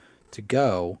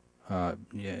go,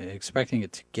 expecting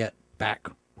it to get back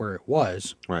where it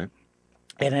was. Right.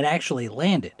 And it actually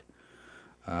landed,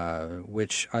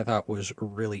 which I thought was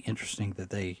really interesting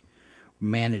that they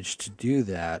managed to do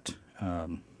that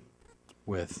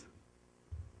with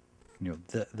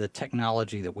the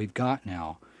technology that we've got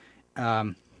now.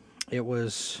 It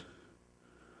was,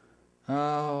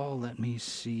 let me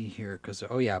see here,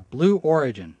 Blue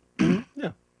Origin.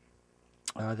 Yeah.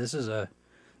 This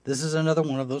is another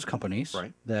one of those companies,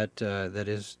 right, that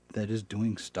is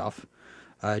doing stuff.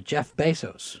 Jeff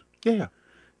Bezos, yeah,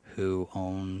 who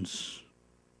owns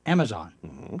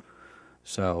Amazon.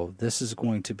 So this is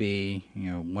going to be,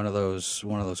 one of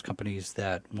those companies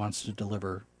that wants to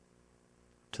deliver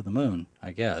to the moon,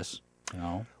 I guess.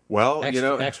 Well,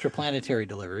 extraplanetary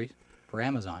delivery for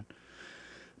Amazon.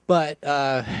 But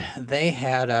they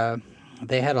had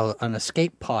an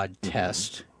escape pod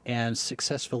test and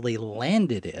successfully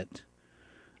landed it.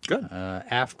 Good.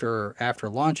 After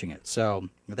launching it, so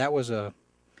that was an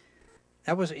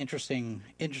interesting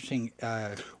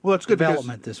well, that's good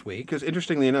development this week. Because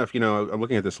interestingly enough, I'm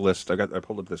looking at this list. I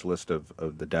pulled up this list of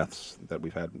the deaths that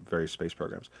we've had in various space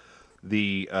programs.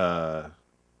 The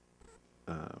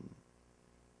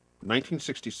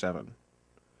 1967,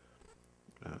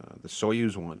 the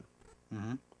Soyuz 1,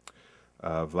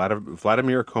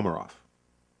 Vladimir Komarov.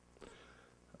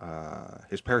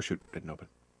 His parachute didn't open.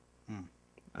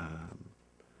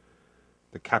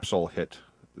 The capsule hit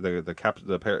hit the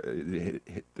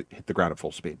ground at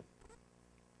full speed.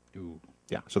 Ooh.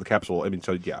 Yeah. So the capsule.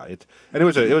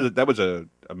 That was a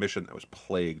mission that was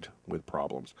plagued with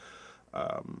problems.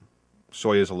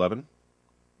 Soyuz 11,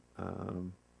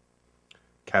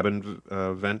 cabin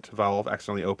vent valve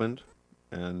accidentally opened,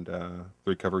 and the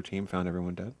recovery team found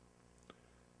everyone dead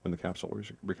when the capsule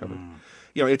was recovered.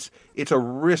 It's a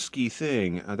risky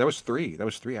thing. That was three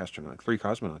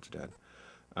cosmonauts dead.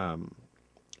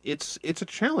 It's a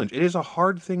challenge. It is a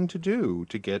hard thing to do,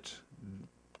 to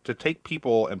take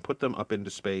people and put them up into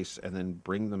space and then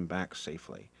bring them back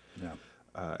safely. Yeah.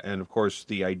 And of course,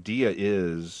 the idea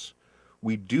is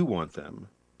we do want them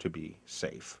to be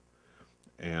safe,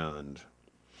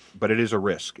 but it is a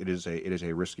risk. It is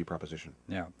a risky proposition.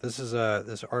 Yeah. This is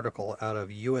this article out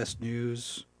of U.S.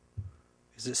 News.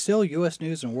 Is it still U.S.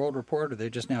 News and World Report, or are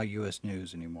they just now U.S.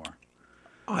 News anymore?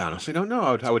 I honestly don't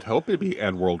know. I would hope it'd be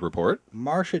and World Report.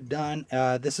 Marcia Dunn.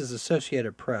 This is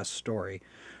Associated Press story.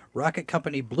 Rocket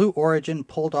company Blue Origin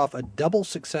pulled off a double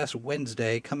success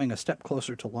Wednesday, coming a step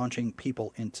closer to launching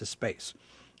people into space.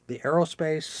 The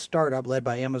aerospace startup led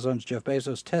by Amazon's Jeff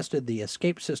Bezos tested the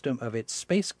escape system of its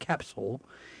space capsule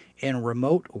in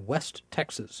remote West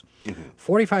Texas.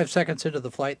 45 seconds into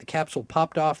the flight, the capsule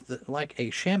popped off like a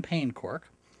champagne cork,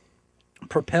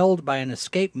 propelled by an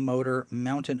escape motor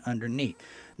mounted underneath.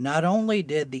 Not only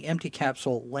did the empty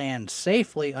capsule land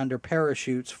safely under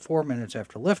parachutes 4 minutes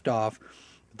after liftoff,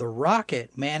 the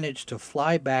rocket managed to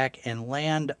fly back and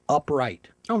land upright.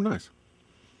 Oh, nice.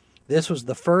 This was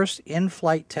the first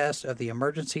in-flight test of the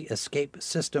emergency escape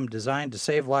system designed to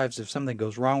save lives if something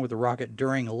goes wrong with the rocket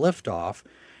during liftoff,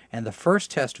 and the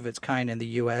first test of its kind in the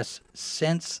U.S.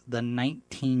 since the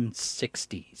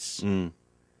 1960s.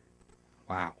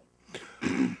 Wow.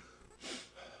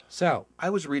 So I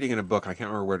was reading in a book, I can't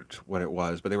remember what it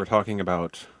was, but they were talking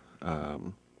about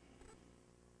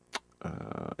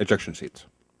ejection seats.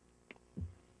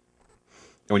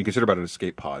 And when you consider about an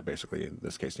escape pod, basically, in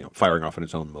this case, firing off on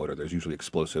its own motor, there's usually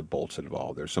explosive bolts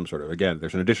involved. There's some sort of,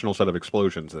 there's an additional set of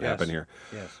explosions that happen here.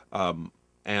 Yes.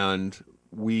 And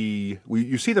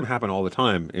you see them happen all the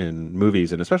time in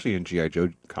movies, and especially in G.I.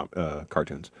 Joe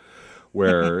cartoons,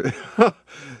 where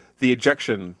the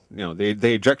ejection,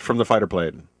 they eject from the fighter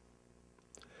plane.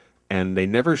 And they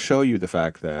never show you the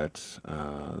fact that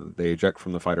they eject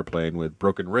from the fighter plane with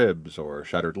broken ribs or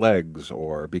shattered legs,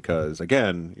 or because,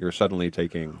 again, you're suddenly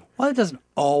taking... Well, it doesn't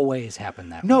always happen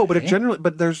that way. No,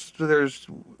 but there's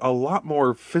a lot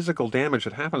more physical damage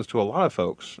that happens to a lot of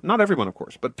folks. Not everyone, of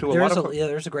course, but to a lot of folks. Yeah,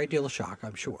 there's a great deal of shock,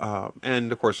 I'm sure.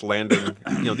 And, of course, landing,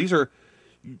 these are,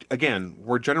 again,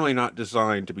 we're generally not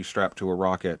designed to be strapped to a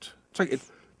rocket. It's like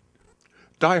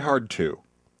Die Hard 2.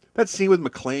 That scene with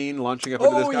McClane launching up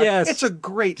into this guy. Yes. It's a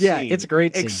great scene. Yeah, it's a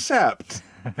great scene. Except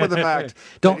for the fact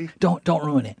Don't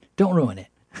ruin it. Don't ruin it.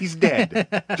 He's dead.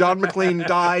 John McClane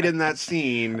died in that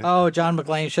scene. Oh, John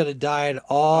McClane should have died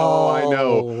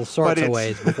all sorts of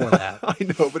ways before that. I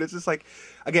know, but it's just like,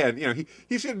 again,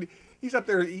 he's up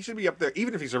there. He should be up there,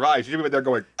 even if he survives. He should be up there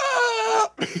going,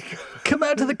 ah! Come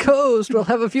out to the coast. We'll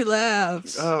have a few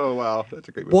laughs. Oh wow, that's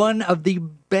a great movie. One of the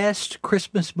best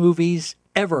Christmas movies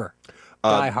ever.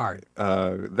 Die Hard.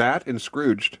 That and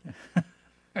Scrooged.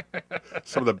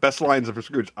 Some of the best lines of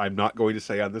Scrooge I'm not going to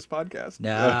say on this podcast.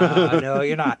 No,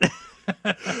 you're not.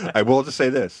 I will just say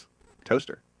this.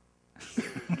 Toaster.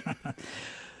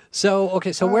 So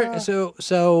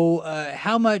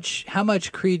how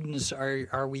much credence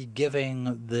are we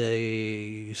giving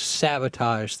the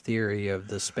sabotage theory of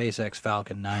the SpaceX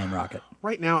Falcon 9 rocket?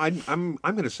 Right now, I'm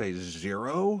going to say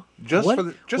 0. What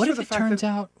if it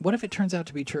turns out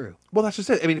to be true? Well, that's just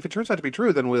it. I mean, if it turns out to be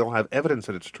true, then we'll have evidence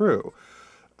that it's true.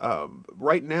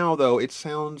 Right now, though, it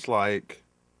sounds like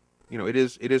it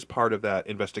is part of that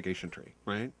investigation tree,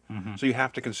 right? Mm-hmm. So you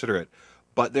have to consider it.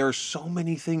 But there are so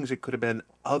many things it could have been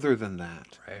other than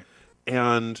that. Right.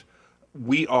 And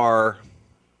we are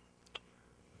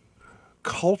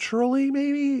culturally,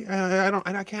 maybe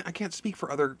I can't speak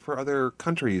for other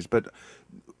countries, but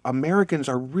Americans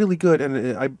are really good, and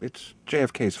it's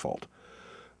JFK's fault.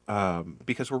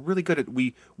 Because we're really good at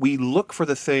we look for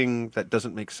the thing that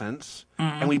doesn't make sense,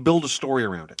 and we build a story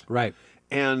around it. Right.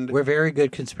 And we're very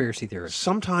good conspiracy theorists.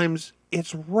 Sometimes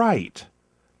it's right,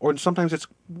 or sometimes it's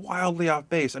wildly off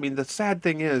base. I mean, the sad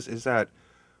thing is that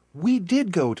we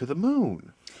did go to the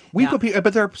moon.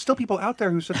 But there are still people out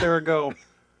there who sit there and go,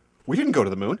 "We didn't go to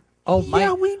the moon." Oh,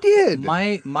 yeah, we did.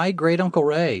 My great uncle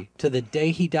Ray, to the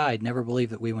day he died, never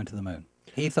believed that we went to the moon.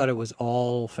 He thought it was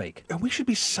all fake. And we should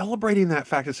be celebrating that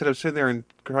fact instead of sitting there and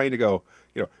trying to go,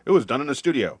 it was done in a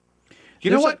studio.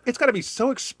 You know what? It's got to be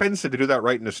so expensive to do that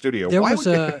right in a studio. There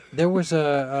was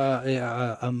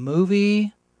a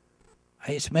movie.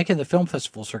 It's making the film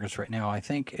festival circuits right now. I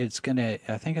think it's gonna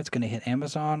hit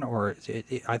Amazon, or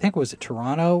I think it was at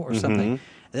Toronto or something.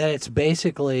 That it's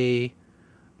basically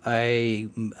a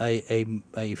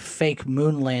fake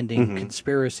moon landing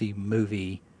conspiracy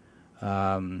movie.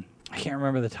 I can't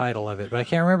remember the title of it, but I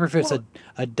can't remember if it's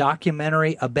a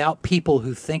documentary about people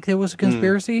who think there was a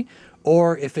conspiracy,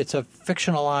 or if it's a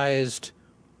fictionalized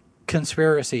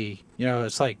conspiracy.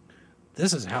 It's like,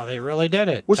 this is how they really did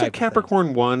it. Was it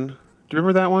Capricorn 1? Do you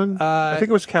remember that one? I think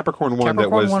it was Capricorn 1.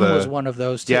 Capricorn 1 was one of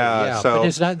those two. Yeah, so but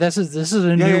it's not. This is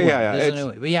a new one. Yeah. This is a new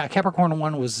one. But yeah, Capricorn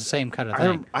 1 was the same kind of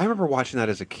thing. I remember watching that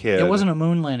as a kid. It wasn't a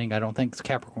moon landing. I don't think it's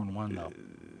Capricorn 1 though.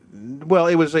 Well,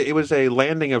 it was a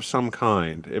landing of some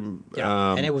kind. And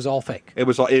it was all fake. It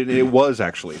was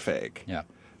actually fake. Yeah.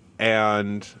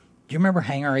 And do you remember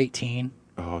Hangar 18?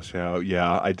 Oh, so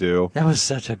yeah, I do. That was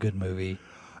such a good movie.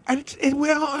 And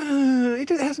it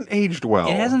hasn't aged well.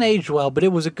 It hasn't aged well, but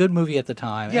it was a good movie at the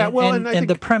time. Yeah, and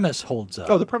the premise holds up.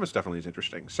 Oh, the premise definitely is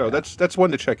interesting. So that's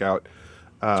one to check out.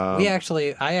 I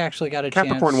actually got a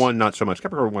Capricorn chance. 1, not so much.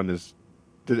 Capricorn 1 has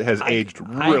aged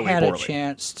really poorly. I had a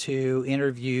chance to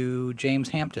interview James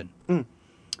Hampton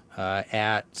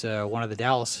at one of the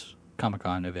Dallas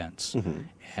Comic-Con events,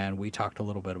 and we talked a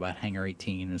little bit about Hangar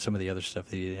 18 and some of the other stuff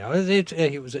that he did.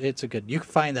 It's a good. You can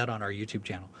find that on our YouTube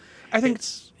channel. I think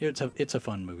it's a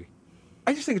fun movie.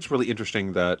 I just think it's really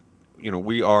interesting that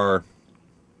we are.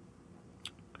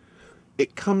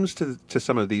 It comes to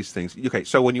some of these things. Okay,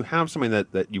 so when you have something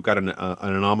that you've got an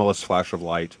anomalous flash of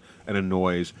light and a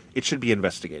noise, it should be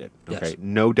investigated. Okay, yes.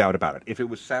 No doubt about it. If it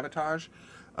was sabotage,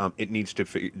 it needs to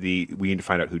we need to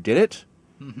find out who did it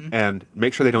and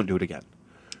make sure they don't do it again,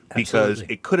 because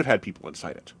it could have had people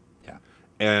inside it. Yeah,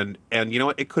 and you know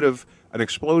what? It could have an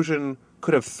explosion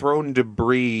could have thrown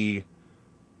debris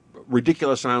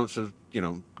ridiculous amounts of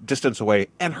distance away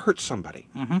and hurt somebody.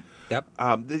 Yep.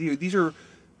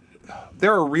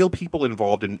 There are real people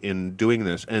involved in doing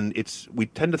this, and we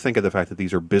tend to think of the fact that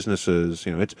these are businesses.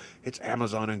 It's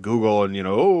Amazon and Google, and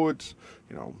it's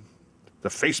the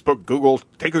Facebook, Google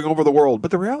taking over the world. But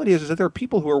the reality is that there are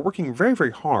people who are working very,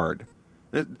 very hard.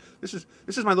 This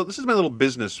is my little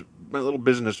business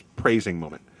praising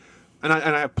moment, and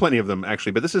I have plenty of them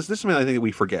actually. But this is something I think that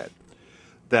we forget,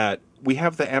 that we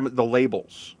have the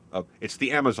labels of it's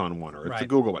the Amazon one or it's the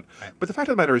Google one. Right. But the fact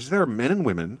of the matter is there are men and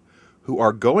women who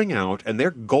are going out, and their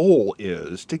goal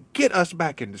is to get us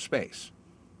back into space.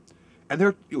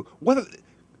 And whether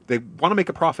they want to make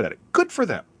a profit at it, good for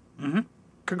them.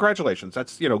 Congratulations.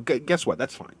 That's guess what?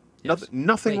 That's fine. Yes.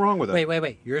 Nothing wrong with it.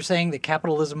 Wait. You're saying that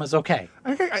capitalism is okay?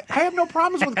 I have no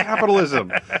problems with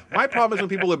capitalism. My problem is when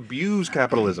people abuse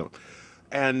capitalism,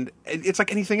 and it's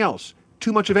like anything else.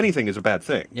 Too much of anything is a bad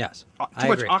thing. Yes, too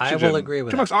much oxygen. I will agree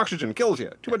with that. Too much oxygen kills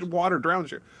you. Too much water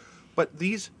drowns you. But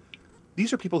these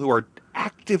are people who are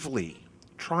actively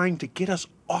trying to get us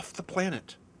off the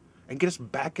planet and get us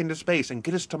back into space and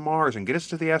get us to Mars and get us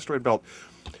to the asteroid belt.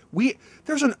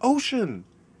 There's an ocean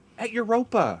at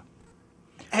Europa.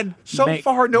 And so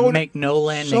far, no one make no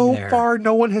landing there. So far,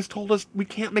 no one has told us we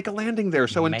can't make a landing there.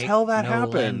 So until that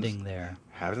happens, landing there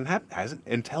hasn't.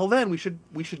 Until then, we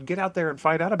should get out there and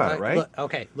find out about it, right?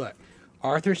 Look.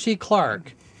 Arthur C.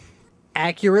 Clarke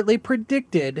accurately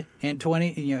predicted in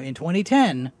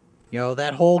 2010.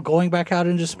 That whole going back out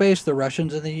into space, the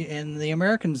Russians and the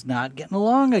Americans not getting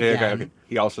along again. Okay.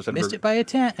 He also said missed it by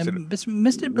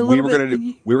missed it a little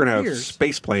bit. We were going to have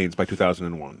space planes by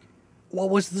 2001. What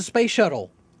was the space shuttle?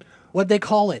 What'd they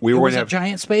call it? It was a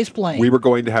giant space plane. We were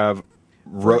going to have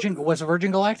what's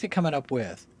Virgin Galactic coming up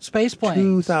with? Space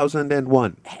planes.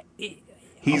 2001.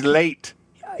 He's late.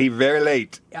 He's very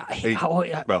late. He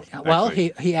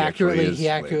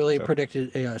accurately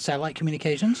predicted satellite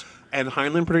communications. And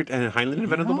Heinlein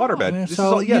invented the waterbed. This is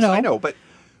so, all, yes, I know, but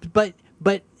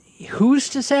who's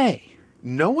to say?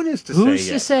 No one is to Who's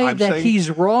say to say I'm that saying he's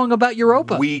wrong about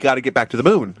Europa? We got to get back to the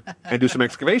moon and do some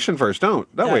excavation first, don't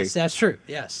we? That's true,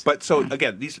 yes. But so,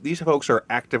 again, these folks are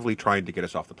actively trying to get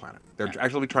us off the planet. They're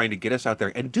actively trying to get us out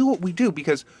there and do what we do,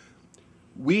 because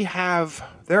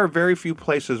there are very few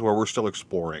places where we're still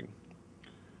exploring.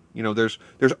 You know, there's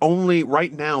only,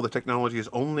 right now, the technology is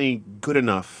only good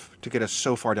enough to get us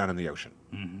so far down in the ocean.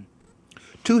 Mm-hmm.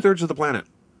 2/3 of the planet.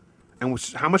 And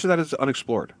how much of that is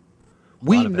unexplored?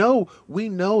 We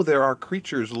know there are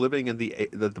creatures living in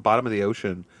the bottom of the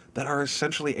ocean that are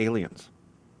essentially aliens,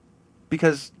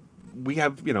 because we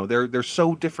have, you know, they're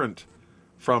so different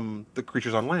from the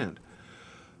creatures on land.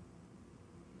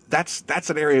 That's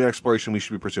an area of exploration we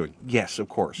should be pursuing. Yes, of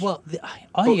course. Well,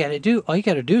 all you got to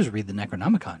do is read the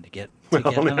Necronomicon to get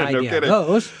an idea of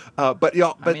those. But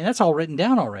I mean, that's all written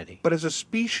down already. But as a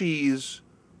species,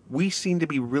 we seem to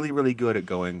be really, really good at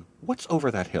going, what's over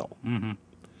that hill? Mm-hmm.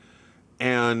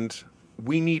 And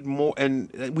we need more,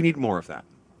 of that,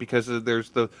 because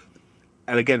there's and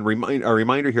again, a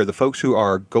reminder here: the folks who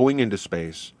are going into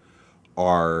space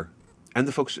and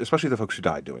the folks, especially the folks who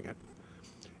died doing it,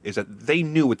 is that they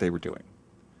knew what they were doing.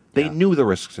 They knew the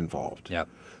risks involved. Yeah.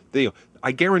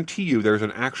 I guarantee you, there's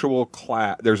an actual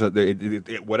class. There's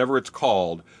whatever it's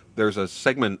called. There's a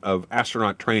segment of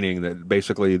astronaut training that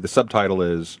basically the subtitle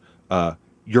is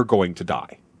 "You're going to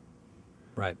die."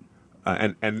 Right.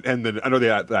 And then I know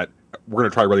that we're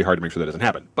going to try really hard to make sure that doesn't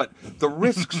happen. But the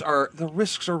risks are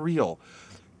real,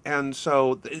 and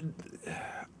so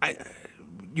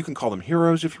you can call them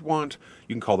heroes if you want.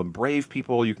 You can call them brave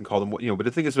people. You can call them But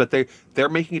the thing is that they're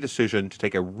making a decision to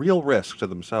take a real risk to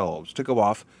themselves to go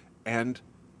off and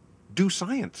do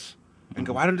science and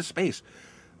go out into space.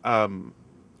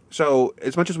 So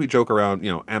as much as we joke around,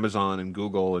 Amazon and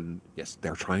Google, and yes,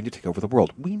 they're trying to take over the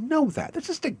world. We know that. That's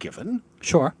just a given.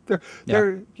 Sure. They're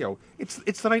it's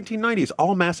the 1990s.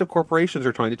 All massive corporations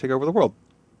are trying to take over the world.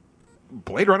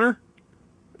 Blade Runner.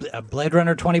 Blade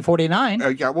Runner 2049.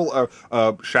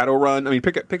 Shadowrun. I mean,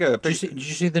 pick a. Did you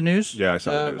see the news? Yeah, I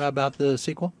saw the news about the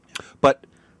sequel. But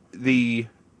the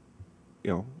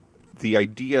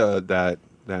idea that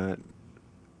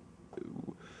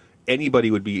anybody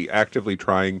would be actively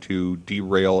trying to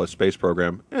derail a space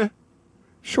program,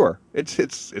 sure,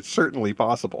 it's certainly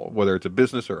possible, whether it's a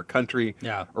business or a country,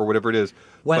 or whatever it is.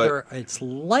 Whether it's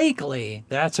likely,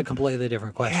 that's a completely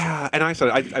different question. Yeah, and I said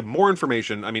I have more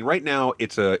information. I mean, right now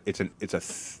it's a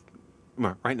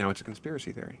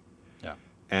conspiracy theory. Yeah,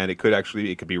 and it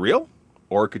could be real,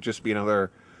 or it could just be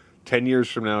another 10 years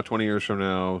from now, 20 years from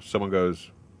now, someone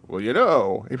goes, well,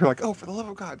 if you're like, oh, for the love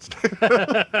of God,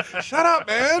 shut up,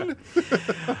 man.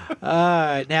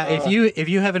 Now, if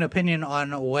you have an opinion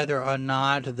on whether or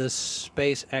not the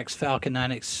SpaceX Falcon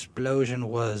 9 explosion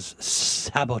was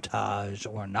sabotage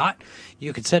or not,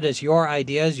 you can send us your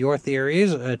ideas, your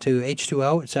theories to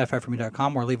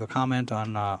h2o@sci-fi4me.com, or leave a comment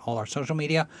on all our social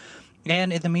media.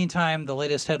 And in the meantime, the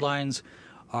latest headlines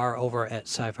are over at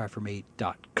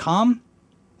sci-fi4me.com.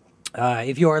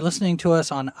 If you are listening to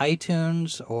us on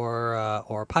iTunes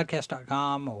or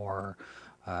podcast.com or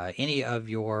any of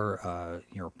your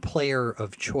player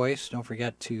of choice, don't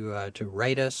forget to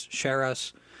rate us, share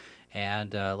us,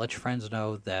 and let your friends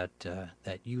know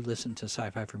that you listen to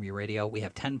Sci-Fi For Me Radio. We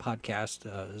have 10 podcasts.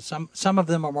 Some of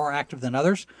them are more active than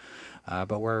others,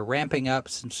 but we're ramping up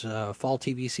since fall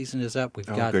TV season is up. We've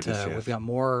got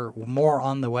more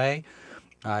on the way.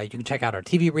 You can check out our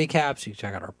TV recaps. You can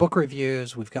check out our book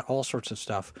reviews. We've got all sorts of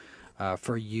stuff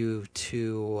for you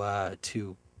to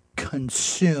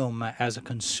consume as a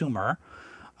consumer.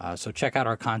 So check out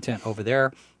our content over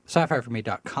there.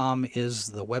 Sci-Fi4Me.com is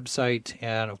the website.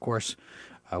 And, of course,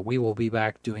 we will be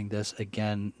back doing this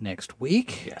again next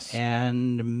week. Yes.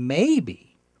 And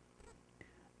maybe,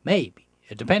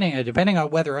 depending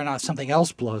on whether or not something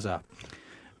else blows up,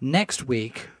 next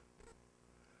week,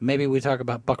 maybe we talk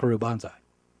about Buckaroo Banzai.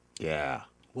 Yeah.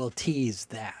 We'll tease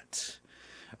that.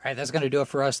 All right, that's going to do it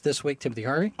for us this week. Timothy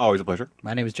Harvey. Always a pleasure.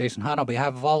 My name is Jason Hunt. On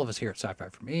behalf of all of us here at Sci-Fi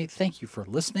For Me, thank you for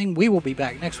listening. We will be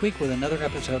back next week with another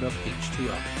episode of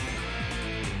H2O.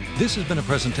 This has been a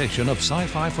presentation of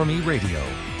Sci-Fi For Me Radio.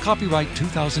 Copyright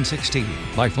 2016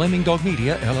 by Flaming Dog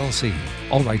Media, LLC.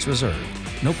 All rights reserved.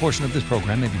 No portion of this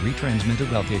program may be retransmitted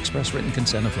without the express written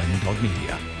consent of Flaming Dog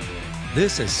Media.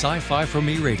 This is Sci-Fi For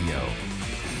Me Radio.